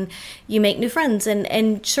moved, and you make new friends,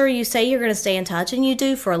 and sure, you say you're going to stay in touch, and you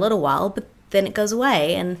do for a little while, but then it goes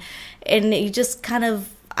away, and you just kind of,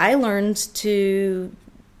 I learned to,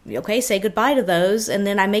 okay, say goodbye to those, and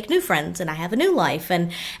then I make new friends, and I have a new life,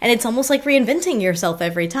 and it's almost like reinventing yourself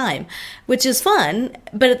every time, which is fun,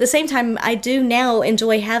 but at the same time, I do now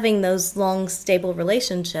enjoy having those long, stable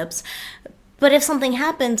relationships. But if something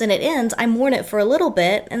happens and it ends, I mourn it for a little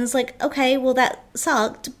bit, and it's like, okay, well, that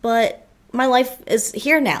sucked, but my life is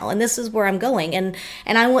here now, and this is where I'm going, and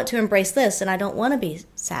I want to embrace this, and I don't want to be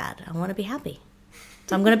sad. I want to be happy.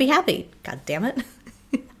 So I'm going to be happy. God damn it.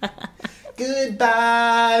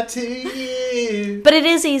 Goodbye to you. But it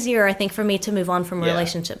is easier, I think, for me to move on from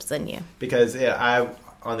relationships than you. Because I,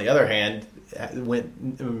 on the other hand,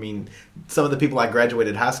 some of the people I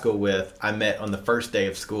graduated high school with, I met on the first day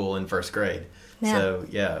of school in first grade. Yeah. So,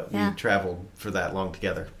 we traveled for that long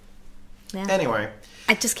together. Yeah. Anyway.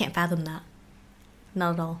 I just can't fathom that.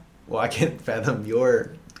 Not at all. Well, I can't fathom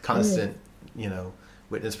your constant, you know,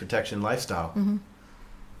 witness protection lifestyle. Mm-hmm.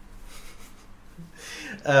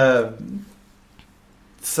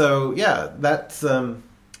 So, that's...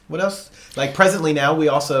 what else? Like, presently now, we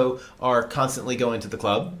also are constantly going to the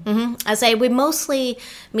club. Mm-hmm. I say we mostly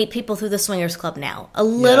meet people through the Swingers Club now. A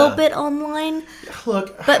little bit online.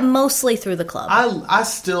 Look, but mostly through the club. I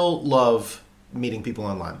still love meeting people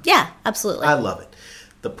online. Yeah, absolutely. I love it.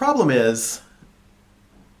 The problem is,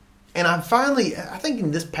 and I think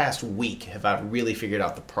in this past week have I really figured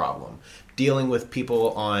out the problem. Dealing with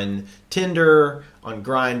people on Tinder, on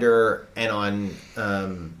Grindr, and on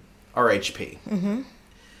RHP. Mm-hmm.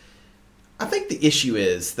 I think the issue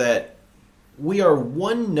is that we are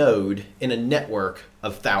one node in a network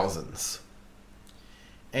of thousands.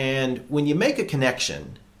 And when you make a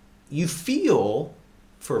connection, you feel,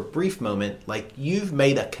 for a brief moment, like you've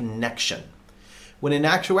made a connection. When in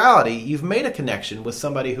actuality, you've made a connection with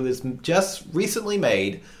somebody who has just recently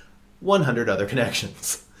made 100 other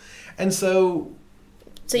connections. And so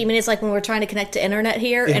you mean it's like when we're trying to connect to internet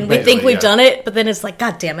here and we basically, think we've done it, but then it's like,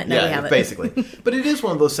 God damn it, no, we haven't. Basically. But it is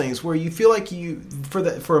one of those things where you feel like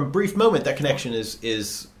for a brief moment, that connection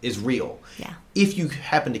is real. Yeah. If you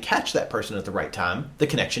happen to catch that person at the right time, the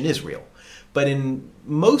connection is real. But in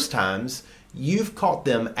most times, you've caught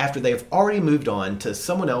them after they've already moved on to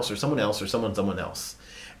someone else or someone else or someone else.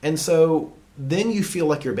 And so then you feel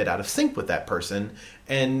like you're a bit out of sync with that person,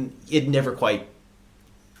 and it never quite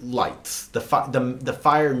lights. The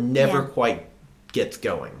fire never quite gets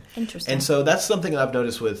going. Interesting. And so that's something that I've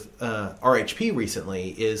noticed with RHP recently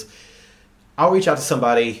is I'll reach out to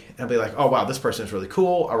somebody and I'll be like, oh, wow, this person is really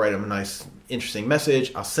cool. I'll write them a nice, interesting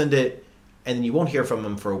message. I'll send it, and then you won't hear from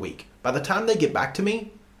them for a week. By the time they get back to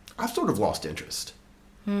me, I've sort of lost interest.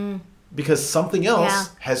 Because something else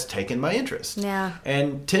has taken my interest. Yeah.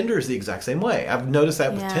 And Tinder is the exact same way. I've noticed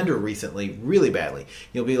that with Tinder recently really badly.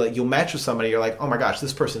 You'll match with somebody, you're like, oh my gosh,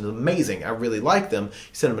 this person is amazing. I really like them. You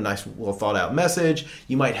send them a nice, well thought out message.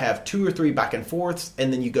 You might have 2 or 3 back and forths,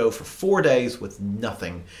 and then you go for 4 days with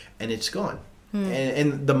nothing, and it's gone.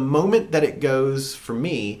 And the moment that it goes, for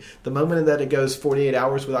me, the moment that it goes 48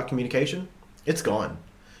 hours without communication, it's gone.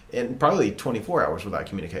 And probably 24 hours without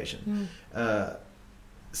communication.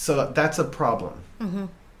 So that's a problem. Mm-hmm.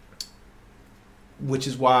 Which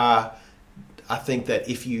is why I think that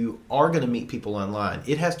if you are going to meet people online,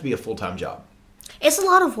 it has to be a full-time job. It's a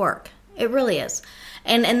lot of work. It really is.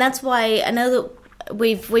 And that's why I know that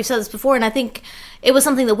we've said this before, and I think it was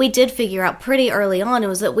something that we did figure out pretty early on. It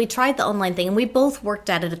was that we tried the online thing, and we both worked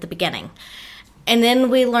at it at the beginning. And then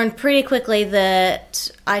we learned pretty quickly that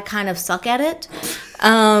I kind of suck at it.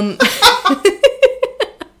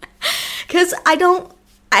 Because I don't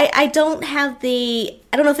have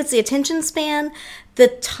I don't know if it's the attention span, the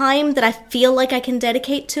time that I feel like I can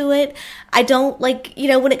dedicate to it. I don't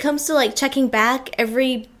when it comes to checking back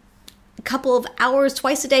every couple of hours,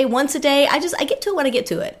 twice a day, once a day, I get to it when I get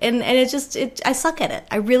to it. And I suck at it.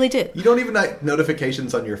 I really do. You don't even like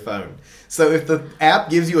notifications on your phone. So if the app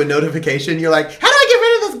gives you a notification, you're like, how do I get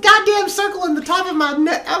rid of this goddamn circle in the top of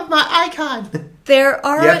my icon? You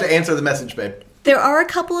have to answer the message, babe. There are a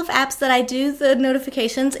couple of apps that I do the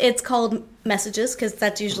notifications. It's called Messages, because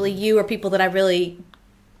that's usually you or people that I really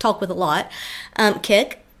talk with a lot.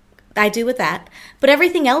 Kik, I do with that. But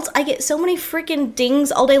everything else, I get so many freaking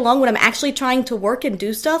dings all day long when I'm actually trying to work and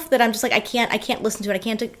do stuff that I'm just like, I can't listen to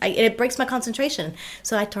it. It breaks my concentration.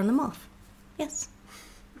 So I turn them off. Yes.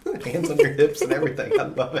 Hands on your hips and everything. I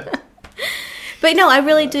love it. But no, I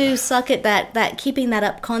really do suck at that keeping that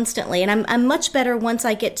up constantly. And I'm much better once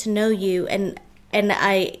I get to know you and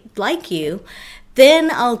I like you,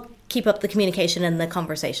 then I'll keep up the communication and the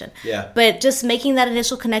conversation. Yeah. But just making that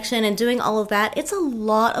initial connection and doing all of that, it's a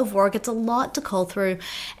lot of work. It's a lot to cull through.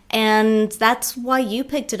 And that's why you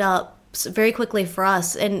picked it up very quickly for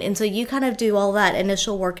us. And so you kind of do all that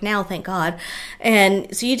initial work now, thank God.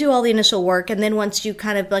 And so you do all the initial work. And then once you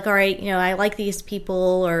kind of like, all right, I like these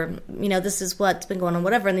people, or, this is what's been going on,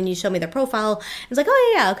 whatever. And then you show me their profile. It's like,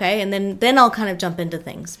 oh yeah, okay. And then I'll kind of jump into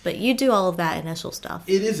things. But you do all of that initial stuff.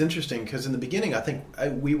 It is interesting because in the beginning, I think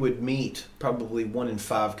we would meet probably 1 in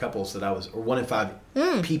 5 couples or 1 in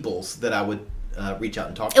 5 peoples that I would reach out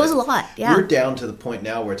and talk to. It was a lot, yeah. We're down to the point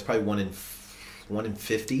now where it's probably 1 in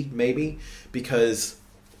 50 maybe, because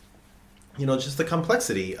just the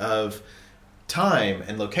complexity of time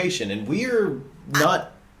and location, and we're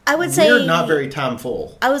not very time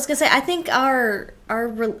full. I was gonna say, I think our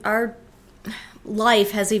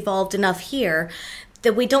life has evolved enough here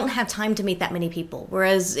that we don't have time to meet that many people.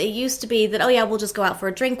 Whereas it used to be that, oh yeah, we'll just go out for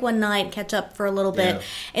a drink one night, catch up for a little bit. Yeah.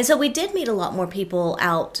 And so we did meet a lot more people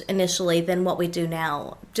out initially than what we do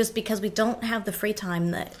now, just because we don't have the free time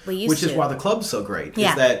that we used to. Which is why the club's so great. Yeah.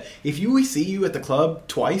 Is that if we see you at the club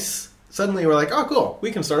twice, suddenly we're like, oh cool,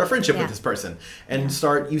 we can start a friendship with this person. And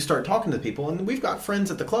you start talking to people, and we've got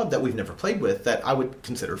friends at the club that we've never played with that I would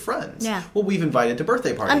consider friends. Yeah. Well, we've invited to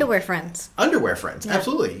birthday parties. Underwear friends, yeah.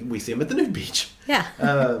 Absolutely. We see them at the nude beach. Yeah.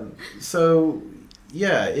 So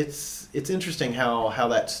yeah, it's interesting how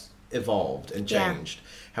that's evolved and Yeah. changed.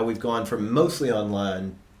 How we've gone from mostly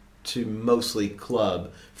online to mostly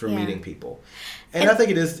club for Yeah. meeting people. And I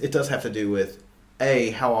think it does have to do with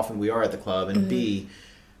A, how often we are at the club, and B,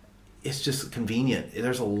 it's just convenient.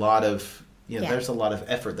 There's a lot of there's a lot of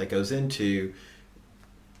effort that goes into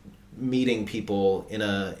meeting people in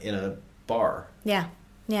a bar. Yeah.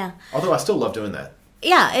 Yeah. Although I still love doing that.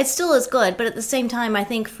 Yeah, it still is good, but at the same time, I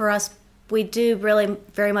think for us, we do really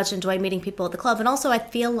very much enjoy meeting people at the club. And also, I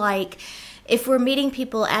feel like if we're meeting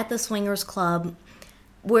people at the Swingers Club,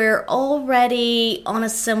 we're already on a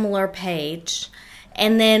similar page.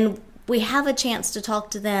 And then we have a chance to talk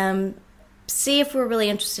to them, see if we're really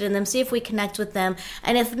interested in them, see if we connect with them.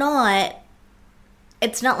 And if not,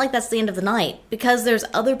 it's not like that's the end of the night, because there's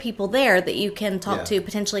other people there that you can talk to,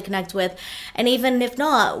 potentially connect with. And even if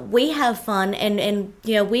not, we have fun. And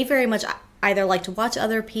we very much either like to watch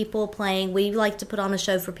other people playing. We like to put on a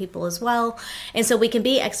show for people as well. And so we can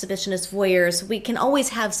be exhibitionist voyeurs. We can always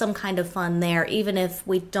have some kind of fun there, even if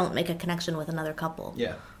we don't make a connection with another couple.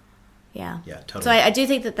 Yeah. Yeah. Yeah, totally. So I do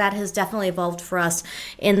think that has definitely evolved for us,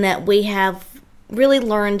 in that we have really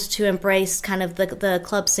learned to embrace kind of the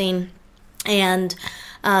club scene and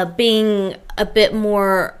being a bit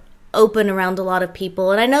more open around a lot of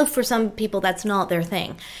people. And I know for some people that's not their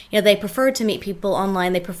thing. They prefer to meet people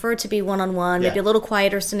online. They prefer to be one-on-one, maybe a little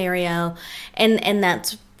quieter scenario. And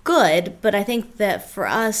that's good. But I think that for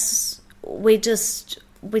us, we just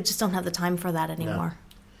don't have the time for that anymore. No.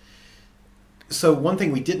 So one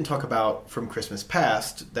thing we didn't talk about from Christmas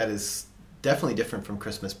past that is definitely different from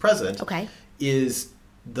Christmas present is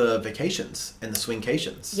the vacations and the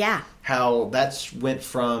swingcations. Yeah. How that went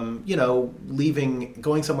from,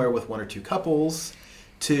 going somewhere with one or two couples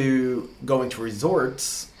to going to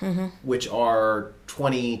resorts, which are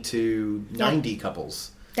 20 to 90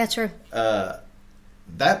 couples. That's true.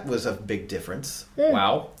 That was a big difference.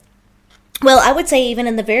 Wow. Well, I would say even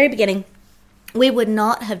in the very beginning, we would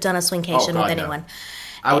not have done a swingcation with anyone. No.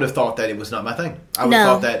 I would have thought that it was not my thing. I would have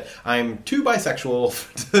thought that I'm too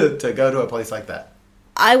bisexual to go to a place like that.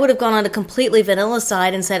 I would have gone on a completely vanilla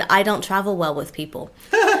side and said, I don't travel well with people.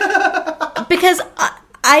 Because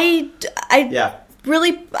I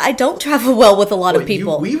don't travel well with a lot of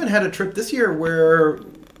people. We even had a trip this year where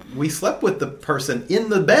we slept with the person in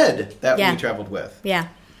the bed that we traveled with. Yeah.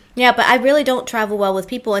 Yeah, but I really don't travel well with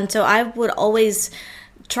people. And so I would always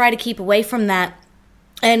try to keep away from that.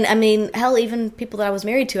 And I mean, hell, even people that I was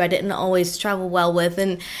married to, I didn't always travel well with.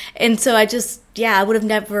 And so I just, I would have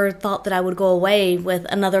never thought that I would go away with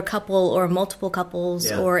another couple or multiple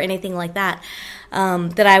couples or anything like that,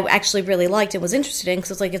 that I actually really liked and was interested in.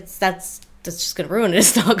 Because it's like, that's just going to ruin it.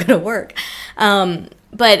 It's not going to work.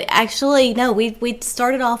 But actually, no, we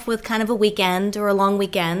started off with kind of a weekend or a long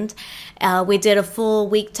weekend. We did a full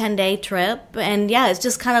week, 10-day trip. And it's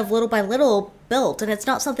just kind of little by little built. And it's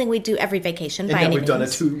not something we do every vacation by any means. And then we've done a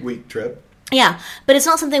 2-week trip. Yeah, but it's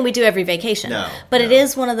not something we do every vacation. No. It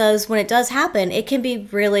is one of those, when it does happen, it can be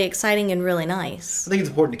really exciting and really nice. I think it's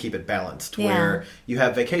important to keep it balanced, where you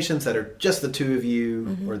have vacations that are just the two of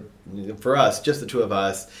you, or for us, just the two of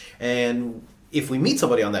us. And if we meet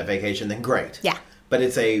somebody on that vacation, then great. Yeah. But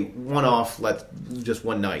it's a one-off, just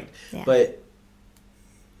one night. Yeah. But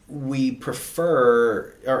we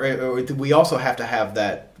prefer, or we also have to have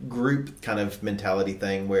that group kind of mentality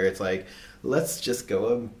thing where it's like, let's just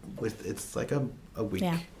go with, it's like a week.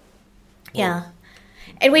 Yeah. Well, yeah.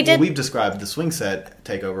 And we did. We've described the swing set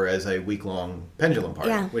takeover as a week-long pendulum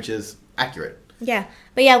party, which is accurate. Yeah.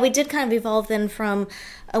 But we did kind of evolve then from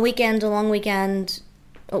a long weekend,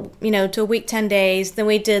 to a week, 10 days. Then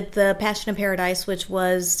we did the Passion in Paradise, which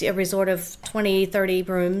was a resort of 20, 30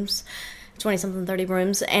 rooms. 20-something, 30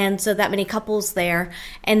 rooms, and so that many couples there.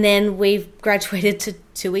 And then we've graduated to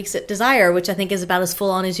 2 weeks at Desire, which I think is about as full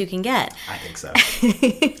on as you can get. I think so.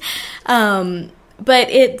 But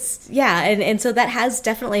it's, and so that has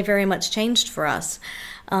definitely very much changed for us.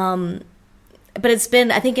 But it's been,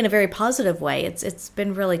 I think, in a very positive way. It's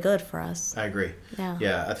been really good for us. I agree.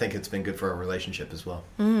 Yeah, I think it's been good for our relationship as well.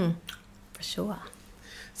 For sure.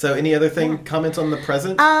 So any other comments on the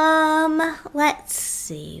present? Let's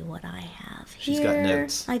see what I have here. She's got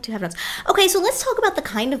notes. I do have notes. Okay, so let's talk about the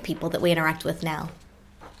kind of people that we interact with now.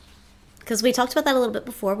 Because we talked about that a little bit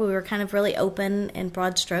before, but we were kind of really open and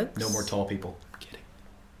broad strokes. No more tall people.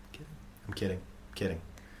 I'm kidding.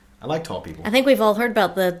 I like tall people. I think we've all heard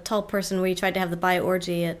about the tall person where you tried to have the bi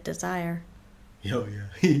orgy at Desire. Oh, yeah.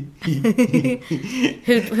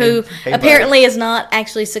 who apparently is not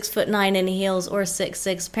actually 6'9" in heels or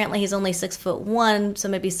 6'6". Apparently he's only 6'1", so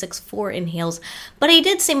maybe 6'4" in heels. But he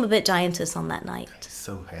did seem a bit giantess on that night. He's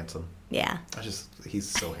so handsome. Yeah. He's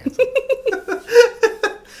so handsome.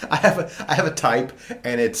 I have a type,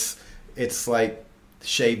 and it's like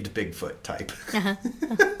shaved Bigfoot type.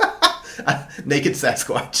 Naked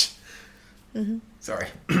Sasquatch. Mm-hmm. Sorry.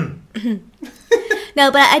 No,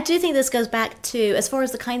 but I do think this goes back to, as far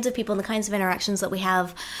as the kinds of people and the kinds of interactions that we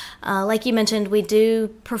have, like you mentioned, we do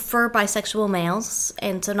prefer bisexual males,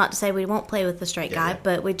 and so not to say we won't play with the straight guy,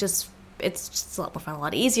 but it's just a lot more fun, a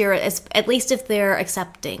lot easier, at least if they're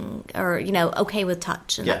accepting or, okay with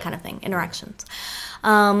touch and that kind of thing, interactions.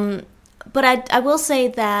 But I will say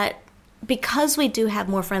that because we do have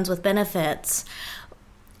more friends with benefits,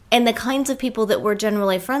 and the kinds of people that we're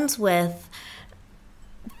generally friends with,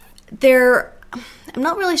 I'm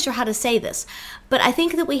not really sure how to say this, but I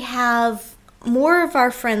think that we have more of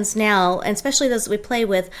our friends now, and especially those that we play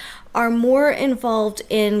with, are more involved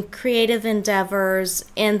in creative endeavors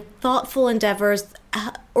and thoughtful endeavors,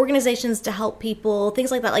 organizations to help people, things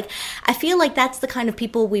like that. Like, I feel like that's the kind of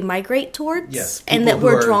people we migrate towards, yes, and that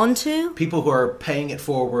we're drawn to. People who are paying it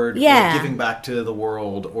forward, or giving back to the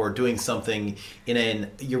world, or doing something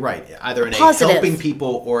you're right, either in positive, a helping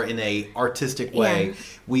people or in a artistic way. Yeah.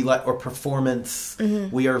 Or performance.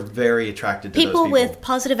 Mm-hmm. We are very attracted to people those people with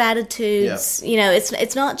positive attitudes. Yeah.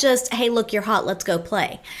 It's not just, hey, look, you're hot, let's go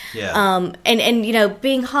play. Yeah. And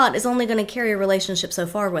being hot is only going to carry a relationship so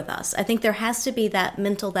far with us. I think there has to be that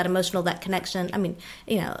mental, that emotional, that connection. I mean,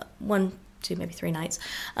 1, 2, maybe 3 nights.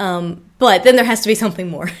 But then there has to be something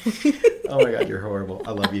more. Oh my God, you're horrible.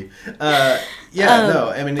 I love you.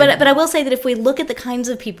 No, I mean... But I will say that if we look at the kinds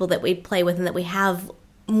of people that we play with and that we have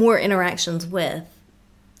more interactions with,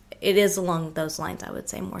 it is along those lines, I would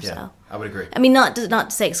say, more so. I would agree. I mean, not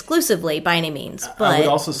to say exclusively by any means, but... I would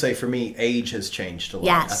also say, for me, age has changed a lot.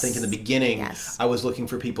 Yes. I think in the beginning, I was looking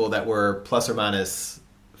for people that were plus or minus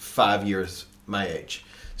 5 years my age.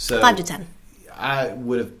 So 5 to 10. I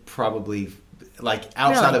would have probably,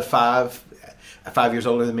 outside of 5 years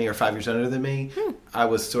older than me or 5 years younger than me, I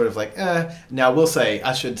was sort of like, Now, I will say,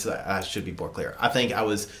 I should be more clear. I think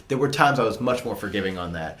there were times I was much more forgiving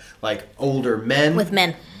on that. Like, older men. With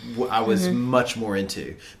men. I was much more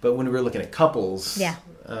into. But when we were looking at couples,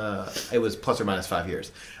 it was plus or minus 5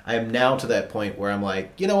 years. I am now to that point where I'm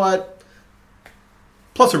like, you know what?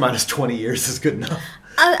 Plus or minus 20 years is good enough.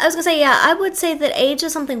 I was going to say, I would say that age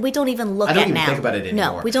is something we don't even look at now. I don't even think about it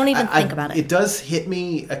anymore. No, we don't even think about it. It does hit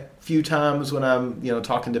me a few times when I'm,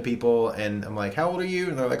 talking to people, and I'm like, how old are you?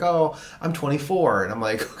 And they're like, oh, I'm 24. And I'm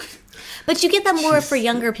like... But you get that more for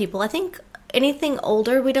younger people. I think anything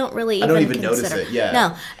older, we don't really even consider. Notice it, yeah.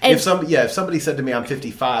 No. And if somebody said to me, I'm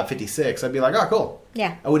 55, 56, I'd be like, oh, cool.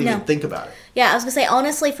 Yeah. I wouldn't even think about it. Yeah, I was going to say,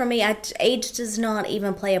 honestly, for me, age does not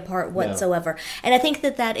even play a part whatsoever. No. And I think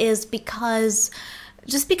that is because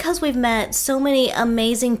we've met so many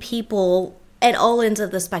amazing people at all ends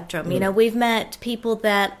of the spectrum. We've met people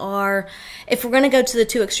that are, if we're going to go to the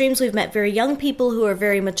two extremes, we've met very young people who are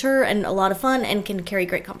very mature and a lot of fun and can carry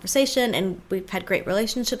great conversation, and we've had great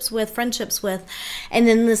relationships with, friendships with. And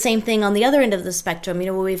then the same thing on the other end of the spectrum,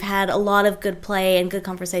 where we've had a lot of good play and good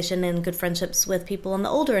conversation and good friendships with people on the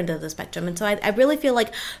older end of the spectrum. And so I really feel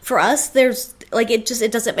like for us, there's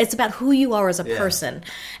it's about who you are as a person,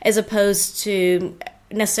 as opposed to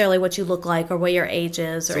necessarily what you look like or what your age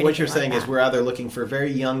is. Or so what you're saying is we're either looking for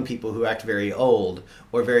very young people who act very old,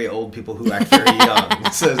 or very old people who act very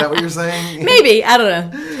young. So is that what you're saying? Maybe, I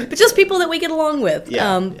don't know, but just people that we get along with.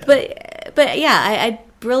 But yeah, I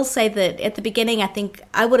will say that at the beginning, I think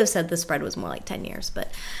I would have said the spread was more like 10 years,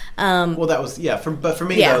 but well, that was but for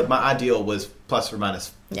me though, my ideal was plus or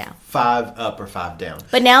minus 5 up or 5 down.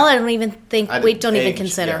 But now I don't even think we don't even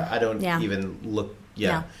consider. Yeah, I don't even look.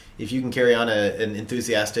 Yeah. No. If you can carry on an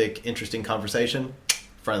enthusiastic, interesting conversation,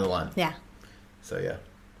 front of the line. Yeah. So, yeah.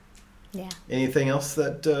 Yeah. Anything else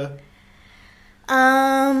that...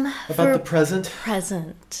 about the present?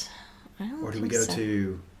 Present. Or do we go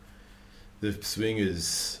to the swing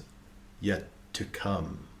is yet to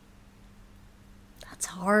come? That's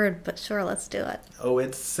hard, but sure, let's do it. Oh,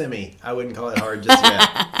 it's semi. I wouldn't call it hard just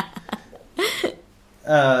yet.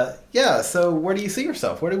 So where do you see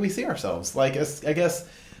yourself? Where do we see ourselves? Like, I guess...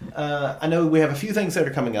 I know we have a few things that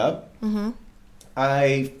are coming up. Mm-hmm.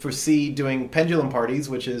 I foresee doing pendulum parties,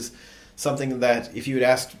 which is something that if you had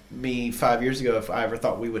asked me 5 years ago if I ever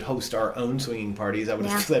thought we would host our own swinging parties, I would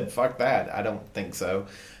have said, fuck that. I don't think so.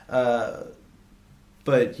 But,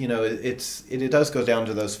 it does go down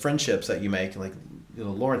to those friendships that you make. Like,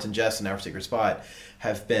 Lawrence and Jess in Our Secret Spot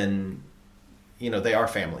have been, they are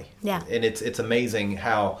family. Yeah. And it's amazing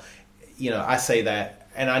how, I say that.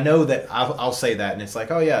 And I know that I'll say that, and it's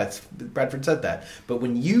like, oh yeah, it's Bradford said that. But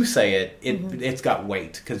when you say it, it's got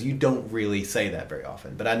weight because you don't really say that very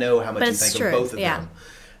often. But I know how much you think of both of them.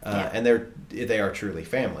 and they are truly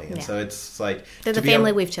family, and so it's like they're the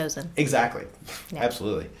family we've chosen. Exactly,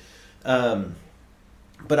 absolutely.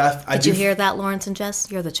 But did you hear that, Lawrence and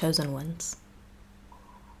Jess? You're the chosen ones.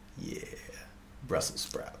 Yeah, Brussels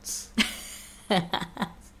sprouts.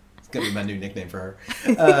 It's gonna be my new nickname for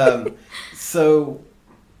her. So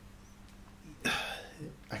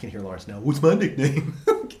I can hear Lawrence now. What's my nickname?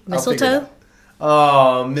 Mistletoe?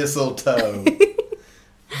 Oh, mistletoe.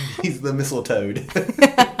 He's the mistletoed.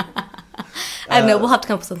 I don't know. We'll have to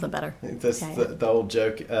come up with something better. That's the old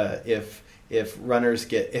joke. If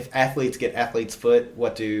athletes get athlete's foot,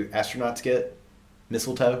 what do astronauts get?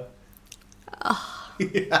 Mistletoe. Oh.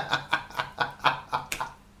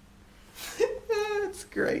 That's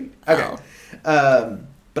great. Okay.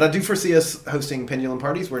 But I do foresee us hosting pendulum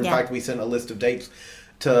parties, where in fact we sent a list of dates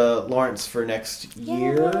to Lawrence for next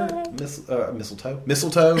year.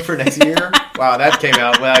 Mistletoe for next year. Wow, that came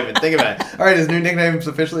out without even thinking about it. All right, his new nickname is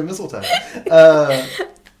officially Mistletoe.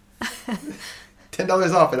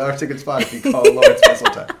 $10 off at our ticket spot if you call Lawrence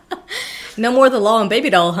Mistletoe. No more the Law and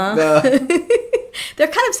Baby Doll, huh? They're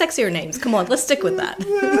kind of sexier names. Come on, let's stick with that.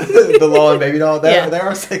 The Law and Baby Doll. There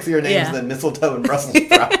are sexier names than Mistletoe and Brussels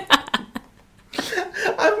sprout.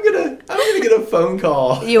 I'm gonna get a phone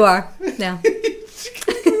call. You are. No. What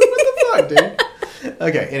the fuck, dude?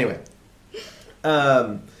 Okay, anyway.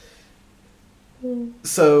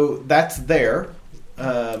 So that's there.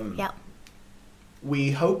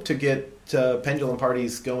 We hope to get pendulum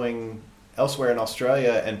parties going elsewhere in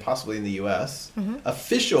Australia and possibly in the U.S.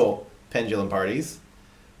 Official pendulum parties,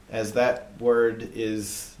 as that word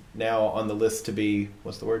is now on the list to be,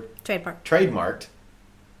 what's the word? Trademarked.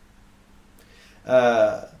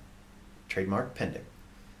 Trademark pending.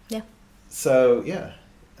 Yeah. So, yeah.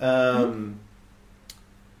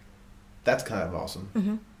 That's kind of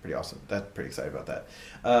awesome. Pretty awesome. That's pretty excited about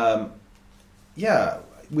that.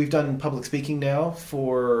 We've done public speaking now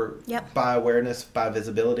for by awareness, by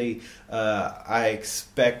visibility. I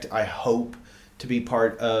hope to be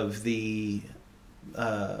part of the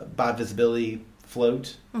by visibility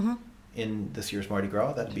float in this year's Mardi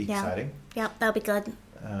Gras. That'd be exciting. Yeah, that'd be good.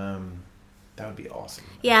 That would be awesome.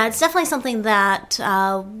 Yeah, it's definitely something that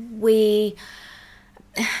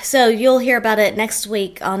so you'll hear about it next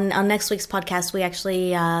week on next week's podcast. We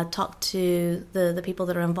actually talked to the people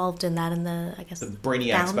that are involved in that, and the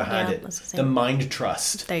brainiacs behind it, the Mind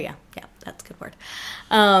Trust. There you go. Yeah, that's a good word.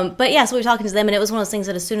 But yeah, so we were talking to them, and it was one of those things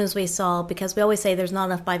that as soon as we saw, because we always say there's not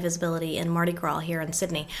enough by visibility in Mardi Gras here in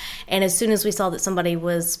Sydney, and as soon as we saw that somebody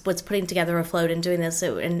was putting together a float and doing this,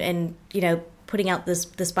 and putting out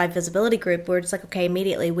this by visibility group, we're just like, okay,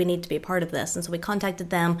 immediately we need to be a part of this. And so we contacted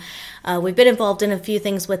them. We've been involved in a few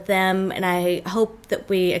things with them, and I hope that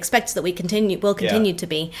we will continue to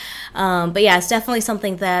be. But yeah, it's definitely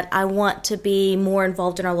something that I want to be more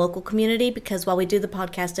involved in our local community, because while we do the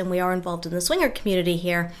podcast and we are involved in the swinger community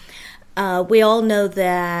here, we all know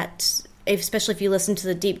that, especially if you listen to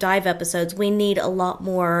the deep dive episodes, we need a lot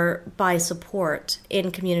more by support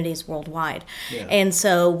in communities worldwide. Yeah. And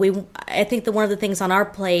so I think that one of the things on our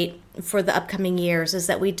plate for the upcoming years is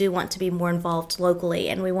that we do want to be more involved locally,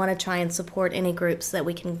 and we want to try and support any groups that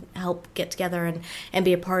we can help get together and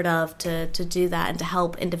be a part of to do that and to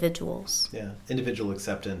help individuals. Yeah, individual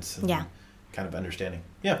acceptance and kind of understanding.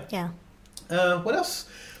 Yeah. Yeah. What else?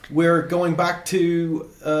 We're going back to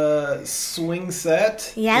Swing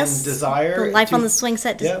Set in Desire. The Life on the Swing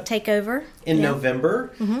Set take over. In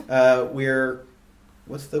November. We're,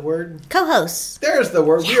 what's the word? Co-hosts. There's the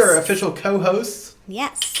word. Yes. We are official co-hosts.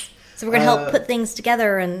 Yes. So we're going to help put things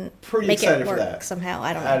together and make it work for that. Somehow.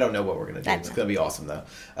 I don't know what we're going to do. It's going to be awesome, though.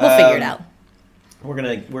 We'll figure it out. We're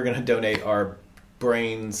gonna donate our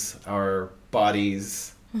brains, our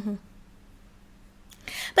bodies.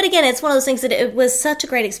 But again, it's one of those things that it was such a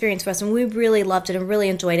great experience for us, and we really loved it and really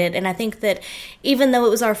enjoyed it. And I think that even though it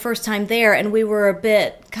was our first time there and we were a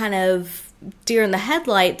bit kind of deer in the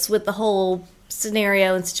headlights with the whole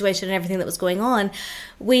scenario and situation and everything that was going on,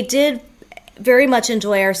 we did very much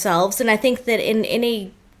enjoy ourselves. And I think that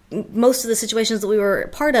in most of the situations that we were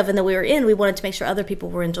part of and that we were in, we wanted to make sure other people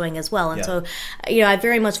were enjoying as well. And so, I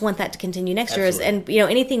very much want that to continue next year. And,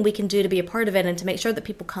 anything we can do to be a part of it and to make sure that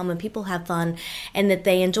people come and people have fun and that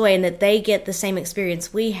they enjoy and that they get the same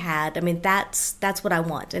experience we had. I mean, that's what I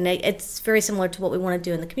want. And it's very similar to what we want to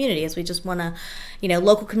do in the community, is we just want to,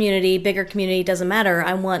 local community, bigger community, doesn't matter.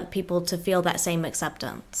 I want people to feel that same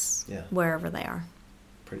acceptance wherever they are.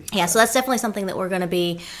 So that's definitely something that we're going to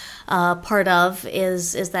be part of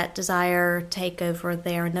is that Desire takeover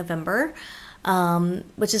there in November.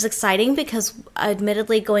 which is exciting because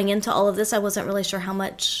admittedly going into all of this, I wasn't really sure how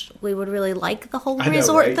much we would really like the whole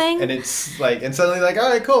resort thing. And it's like, and suddenly like, all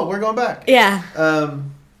right, cool, we're going back. Yeah.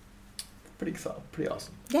 Pretty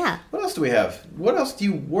awesome. Yeah. What else do we have? What else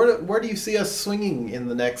where do you see us swinging in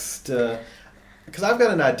the next, because I've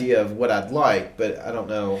got an idea of what I'd like, but I don't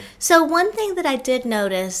know. So one thing that I did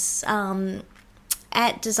notice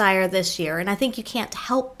at Desire this year, and I think you can't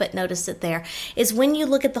help but notice it there, is when you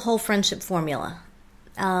look at the whole friendship formula.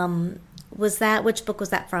 Which book was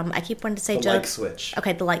that from? I keep wanting to say The Like Switch.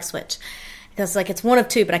 Okay, The Like Switch. Because it's one of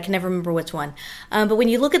two, but I can never remember which one. But when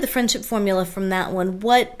you look at the friendship formula from that one,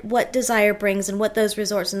 what Desire brings and what those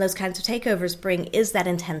resorts and those kinds of takeovers bring is that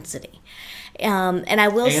intensity. And I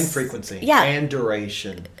will frequency, yeah, and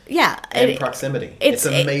duration, yeah, and proximity. It's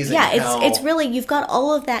amazing. It's really, you've got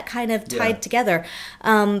all of that kind of tied together.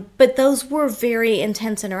 But those were very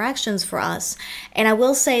intense interactions for us, and I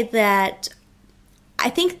will say that I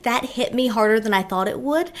think that hit me harder than I thought it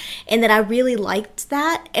would, and that I really liked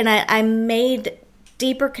that, and I made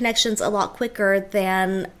deeper connections a lot quicker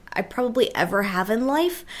than I probably ever have in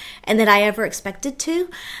life, and that I ever expected to.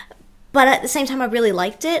 But at the same time, I really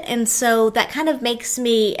liked it. And so that kind of makes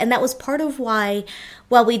me, and that was part of why,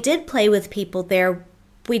 while we did play with people there,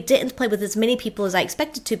 we didn't play with as many people as I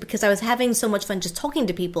expected to, because I was having so much fun just talking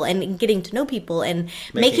to people and getting to know people and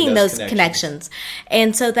making those connections.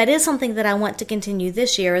 And so that is something that I want to continue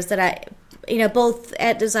this year, is that I, both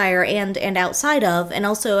at Desire and outside of, and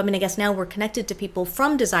also, I guess now we're connected to people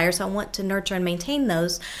from Desire, so I want to nurture and maintain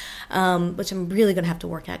those, which I'm really going to have to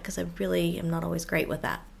work at, because I really am not always great with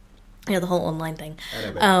that. The whole online thing.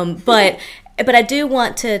 But I do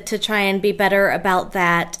want to try and be better about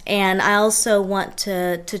that, and I also want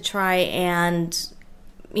to try and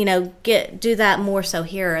do that more so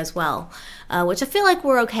here as well, which I feel like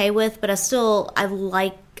we're okay with, but I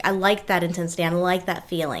like that intensity, and I like that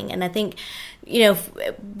feeling, and I think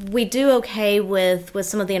we do okay with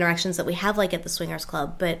some of the interactions that we have, like at the Swingers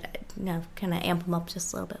Club, but kind of amp them up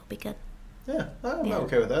just a little bit will be good. Yeah, I'm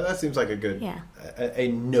okay with that. That seems like a good, a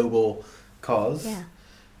noble cause. Yeah.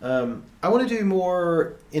 I want to do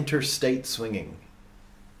more interstate swinging.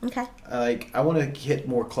 Okay. I want to hit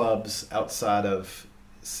more clubs outside of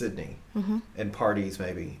Sydney, and parties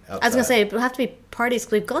maybe outside. I was going to say, it will have to be parties,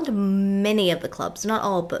 because we've gone to many of the clubs. Not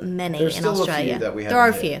all, but many in Australia. There's still a few that we haven't There are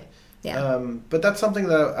a hit. few, yeah. But that's something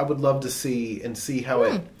that I would love to see, and see how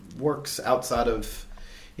it works outside of,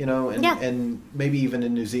 and maybe even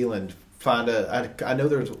in New Zealand. I know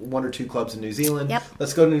there's one or two clubs in New Zealand. Yep.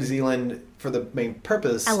 Let's go to New Zealand for the main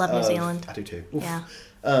purpose. I love New Zealand. I do too. Oof. Yeah.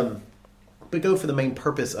 But go for the main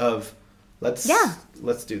purpose of let's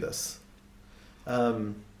do this. I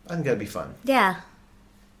think that'd be fun. Yeah.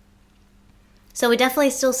 So we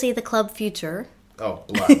definitely still see the club future. Oh,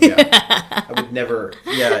 a lot, yeah. I would never.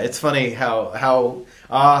 Yeah, it's funny how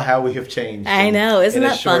we have changed. I know, isn't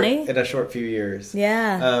that funny? In a short few years.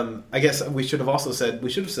 Yeah. I guess we should have said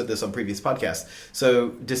this on previous podcasts. So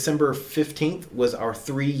December 15th was our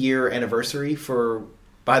 3-year anniversary for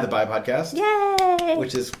By the By podcast. Yay!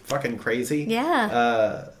 Which is fucking crazy.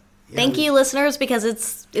 Yeah. Thank you, listeners, because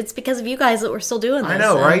it's because of you guys that we're still doing this. I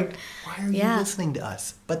know, right? Why are you listening to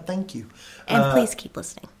us? But thank you. And please keep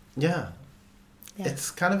listening. Yeah.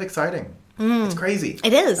 It's kind of exciting. It's crazy.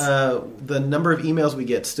 It is. The number of emails we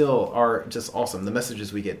get still are just awesome. The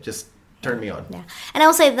messages we get just turn me on. Yeah. And I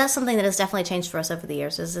will say that's something that has definitely changed for us over the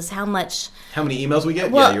years, is how many emails we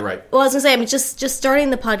get? Yeah, you're right. Well, I was going to say, just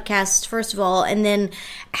starting the podcast, first of all, and then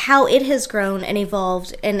how it has grown and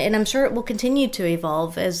evolved, and I'm sure it will continue to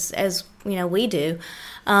evolve as we do.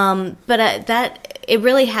 But that it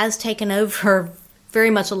really has taken over very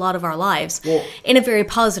much a lot of our lives, in a very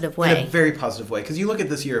positive way. In a very positive way. Because you look at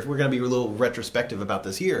this year, if we're going to be a little retrospective about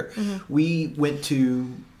this year, we went to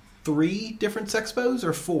 3 different Sexpos,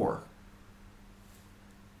 or 4?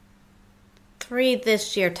 3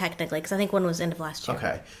 this year, technically, because I think one was end of last year.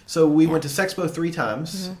 Okay. So we went to Sexpo 3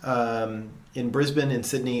 times, in Brisbane, in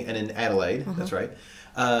Sydney, and in Adelaide. That's right.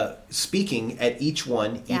 Speaking at each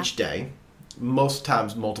one, each day. Most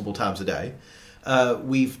times, multiple times a day. I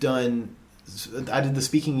did the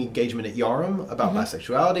speaking engagement at Yarram about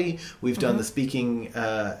bisexuality. We've done the speaking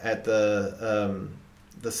at the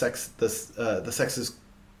Sexes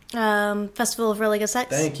Festival of Really Good Sex.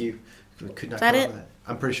 Thank you. Could not Is that come it? up with that.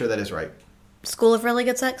 I'm pretty sure that is right. School of Really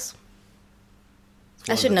Good Sex.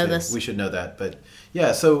 I should know this. We should know that, but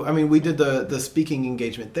yeah. So we did the speaking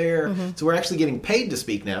engagement there. So we're actually getting paid to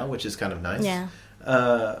speak now, which is kind of nice. Yeah.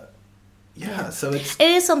 Yeah, so it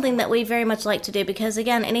is something that we very much like to do because,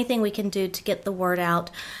 again, anything we can do to get the word out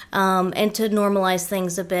and to normalize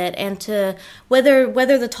things a bit, and to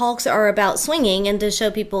whether the talks are about swinging and to show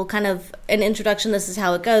people kind of an introduction, this is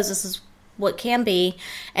how it goes, this is what can be,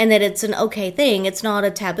 and that it's an okay thing. It's not a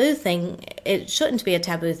taboo thing. It shouldn't be a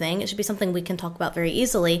taboo thing. It should be something we can talk about very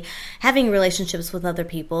easily. Having relationships with other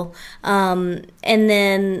people, and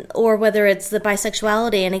then, or whether it's the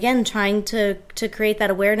bisexuality, and again, trying to create that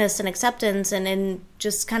awareness and acceptance, and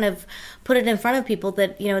just kind of put it in front of people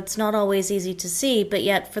that, you know, it's not always easy to see, but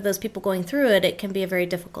yet for those people going through it, it can be a very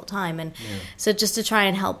difficult time. And so just to try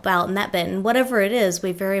and help out in that bit, and whatever it is,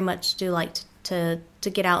 we very much do like to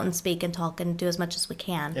get out and speak and talk and do as much as we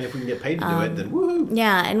can. And if we can get paid to do it, then woohoo!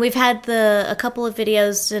 Yeah, and we've had a couple of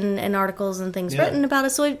videos and articles and things written about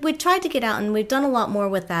us, so we tried to get out, and we've done a lot more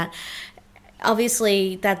with that.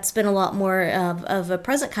 Obviously, that's been a lot more of a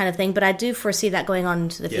present kind of thing, but I do foresee that going on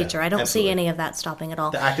into the future. I don't see any of that stopping at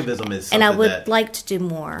all. The activism is something and I would like to do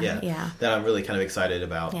more. Yeah, that I'm really kind of excited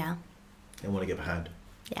about. Yeah. And want to get behind.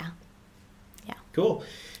 Yeah. Yeah. Cool.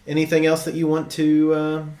 Anything else that you want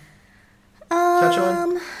to touch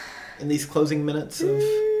on in these closing minutes of...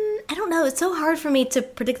 I don't know. It's so hard for me to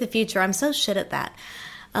predict the future. I'm so shit at that.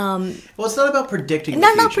 Well, it's not about predicting the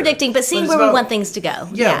future. Not predicting, but seeing where we want things to go.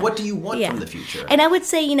 Yeah, what do you want from the future? And I would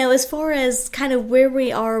say, you know, as far as kind of where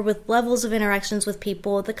we are with levels of interactions with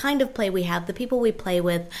people, the kind of play we have, the people we play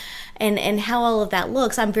with, and how all of that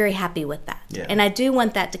looks, I'm very happy with that. Yeah. And I do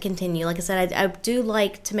want that to continue. Like I said, I do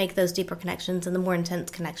like to make those deeper connections and the more intense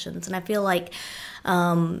connections. And I feel like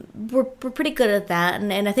we're pretty good at that,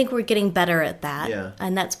 and I think we're getting better at that. Yeah.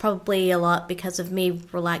 And that's probably a lot because of me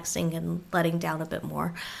relaxing and letting down a bit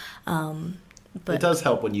more. But it does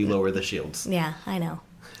help when you lower the shields. Yeah, I know.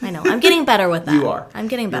 I'm getting better with that. You are. I'm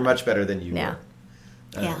getting better. You're much better than you were.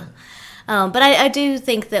 Yeah. But I do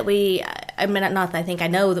think that I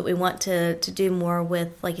know that we want to do more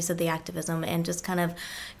with, like you said, the activism, and just kind of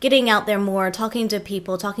getting out there more, talking to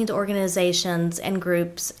people, talking to organizations and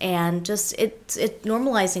groups, and just it's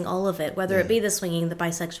normalizing all of it, whether it be the swinging, the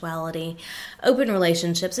bisexuality, open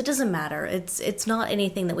relationships. It doesn't matter. It's not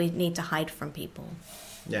anything that we need to hide from people.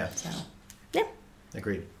 Yeah. So, yeah.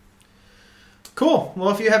 Agreed. Cool.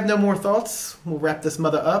 Well, if you have no more thoughts, we'll wrap this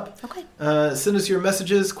mother up. Okay. Send us your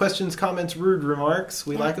messages, questions, comments, rude remarks.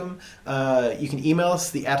 We like them. You can email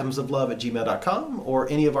us, theatomsoflove@gmail.com, or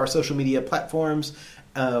any of our social media platforms.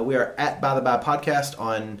 We are at By the By Podcast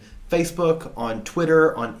on Facebook, on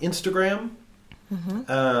Twitter, on Instagram.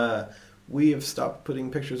 Mm-hmm. We have stopped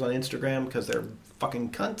putting pictures on Instagram because they're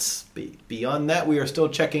fucking cunts. Beyond that, we are still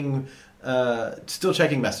checking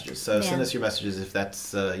messages. So send us your messages if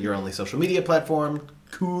that's your only social media platform.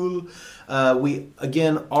 Cool. We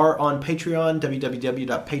again are on Patreon,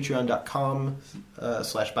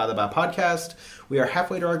 www.patreon.com/bythebypodcast. We are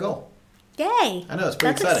halfway to our goal. Yay! I know, it's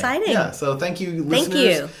pretty exciting. Yeah, so thank you,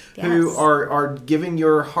 listeners who are giving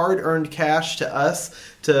your hard-earned cash to us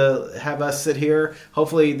to have us sit here.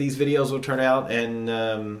 Hopefully these videos will turn out and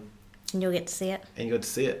you'll get to see it. And you'll get to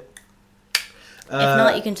see it. If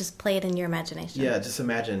not, you can just play it in your imagination. Yeah, just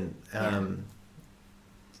imagine.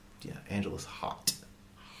 Angela's hot.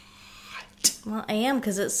 Well, I am,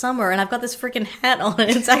 because it's summer, and I've got this freaking hat on, and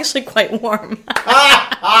it's actually quite warm.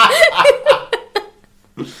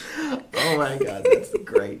 Oh my god, that's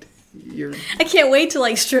great. I can't wait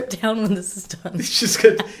to strip down when this is done. You're just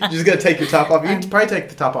gonna take your top off. You can probably take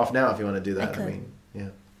the top off now if you want to do that. I mean, yeah.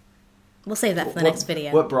 We'll save that for the next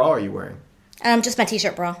video. What bra are you wearing? Just my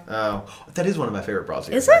t-shirt bra. Oh, that is one of my favorite bras.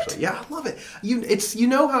 Is it? Actually. Yeah, I love it. You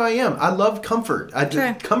know how I am. I love comfort.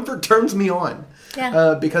 Comfort turns me on.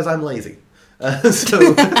 Yeah. Because I'm lazy.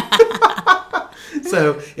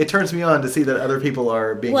 So it turns me on to see that other people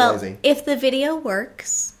are being lazy. Well, if the video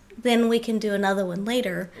works, then we can do another one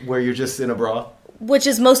later. Where you're just in a bra? Which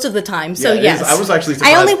is most of the time, so yes. I was actually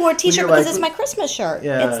surprised. I only wore a t-shirt because it's my Christmas shirt.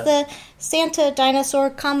 Yeah. It's the Santa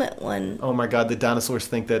dinosaur comet one. Oh my god, the dinosaurs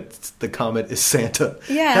think that the comet is Santa.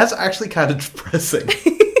 Yeah. That's actually kind of depressing.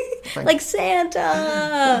 Like Santa!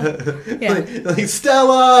 Yeah. like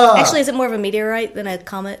Stella! Actually, is it more of a meteorite than a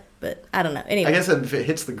comet? But I don't know. Anyway. I guess if it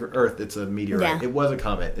hits the Earth, it's a meteorite. Yeah. It was a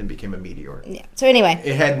comet and became a meteor. Yeah. So anyway.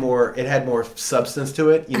 It had more substance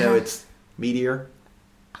to it. You know, it's meteor.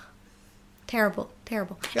 Terrible.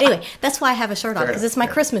 Anyway, that's why I have a shirt on, because it's my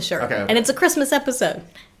Christmas shirt. Okay. And it's a Christmas episode.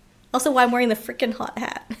 Also why I'm wearing the freaking hot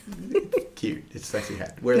hat. Cute. It's a sexy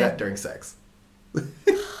hat. Wear that during sex.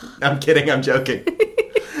 I'm kidding. I'm joking.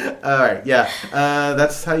 All right. Yeah.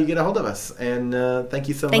 That's how you get a hold of us. And thank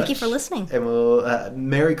you so much. Thank you for listening. And we'll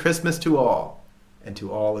Merry Christmas to all. And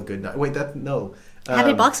to all a good night. Wait,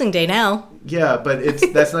 Happy Boxing Day now. Yeah, but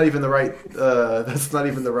that's not even the right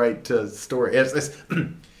story. It's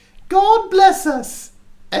God bless us,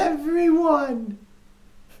 everyone.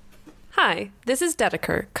 Hi, this is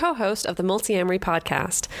Dedeker, co-host of the Multiamory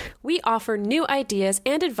podcast. We offer new ideas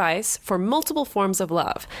and advice for multiple forms of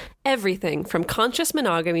love, everything from conscious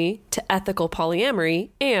monogamy to ethical polyamory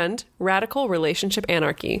and radical relationship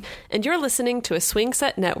anarchy. And you're listening to a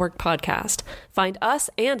Swingset Network podcast. Find us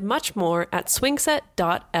and much more at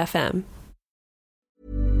swingset.fm.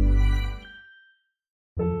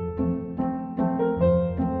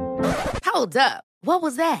 Hold up. What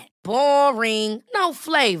was that? Boring. No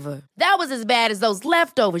flavor. That was as bad as those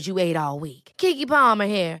leftovers you ate all week. Keke Palmer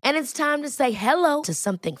here, and it's time to say hello to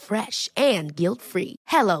something fresh and guilt-free.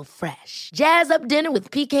 HelloFresh. Jazz up dinner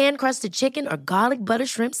with pecan-crusted chicken or garlic butter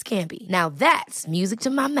shrimp scampi. Now that's music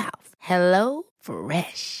to my mouth.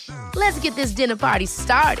 HelloFresh. Let's get this dinner party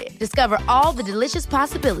started. Discover all the delicious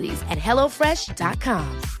possibilities at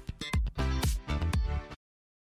HelloFresh.com.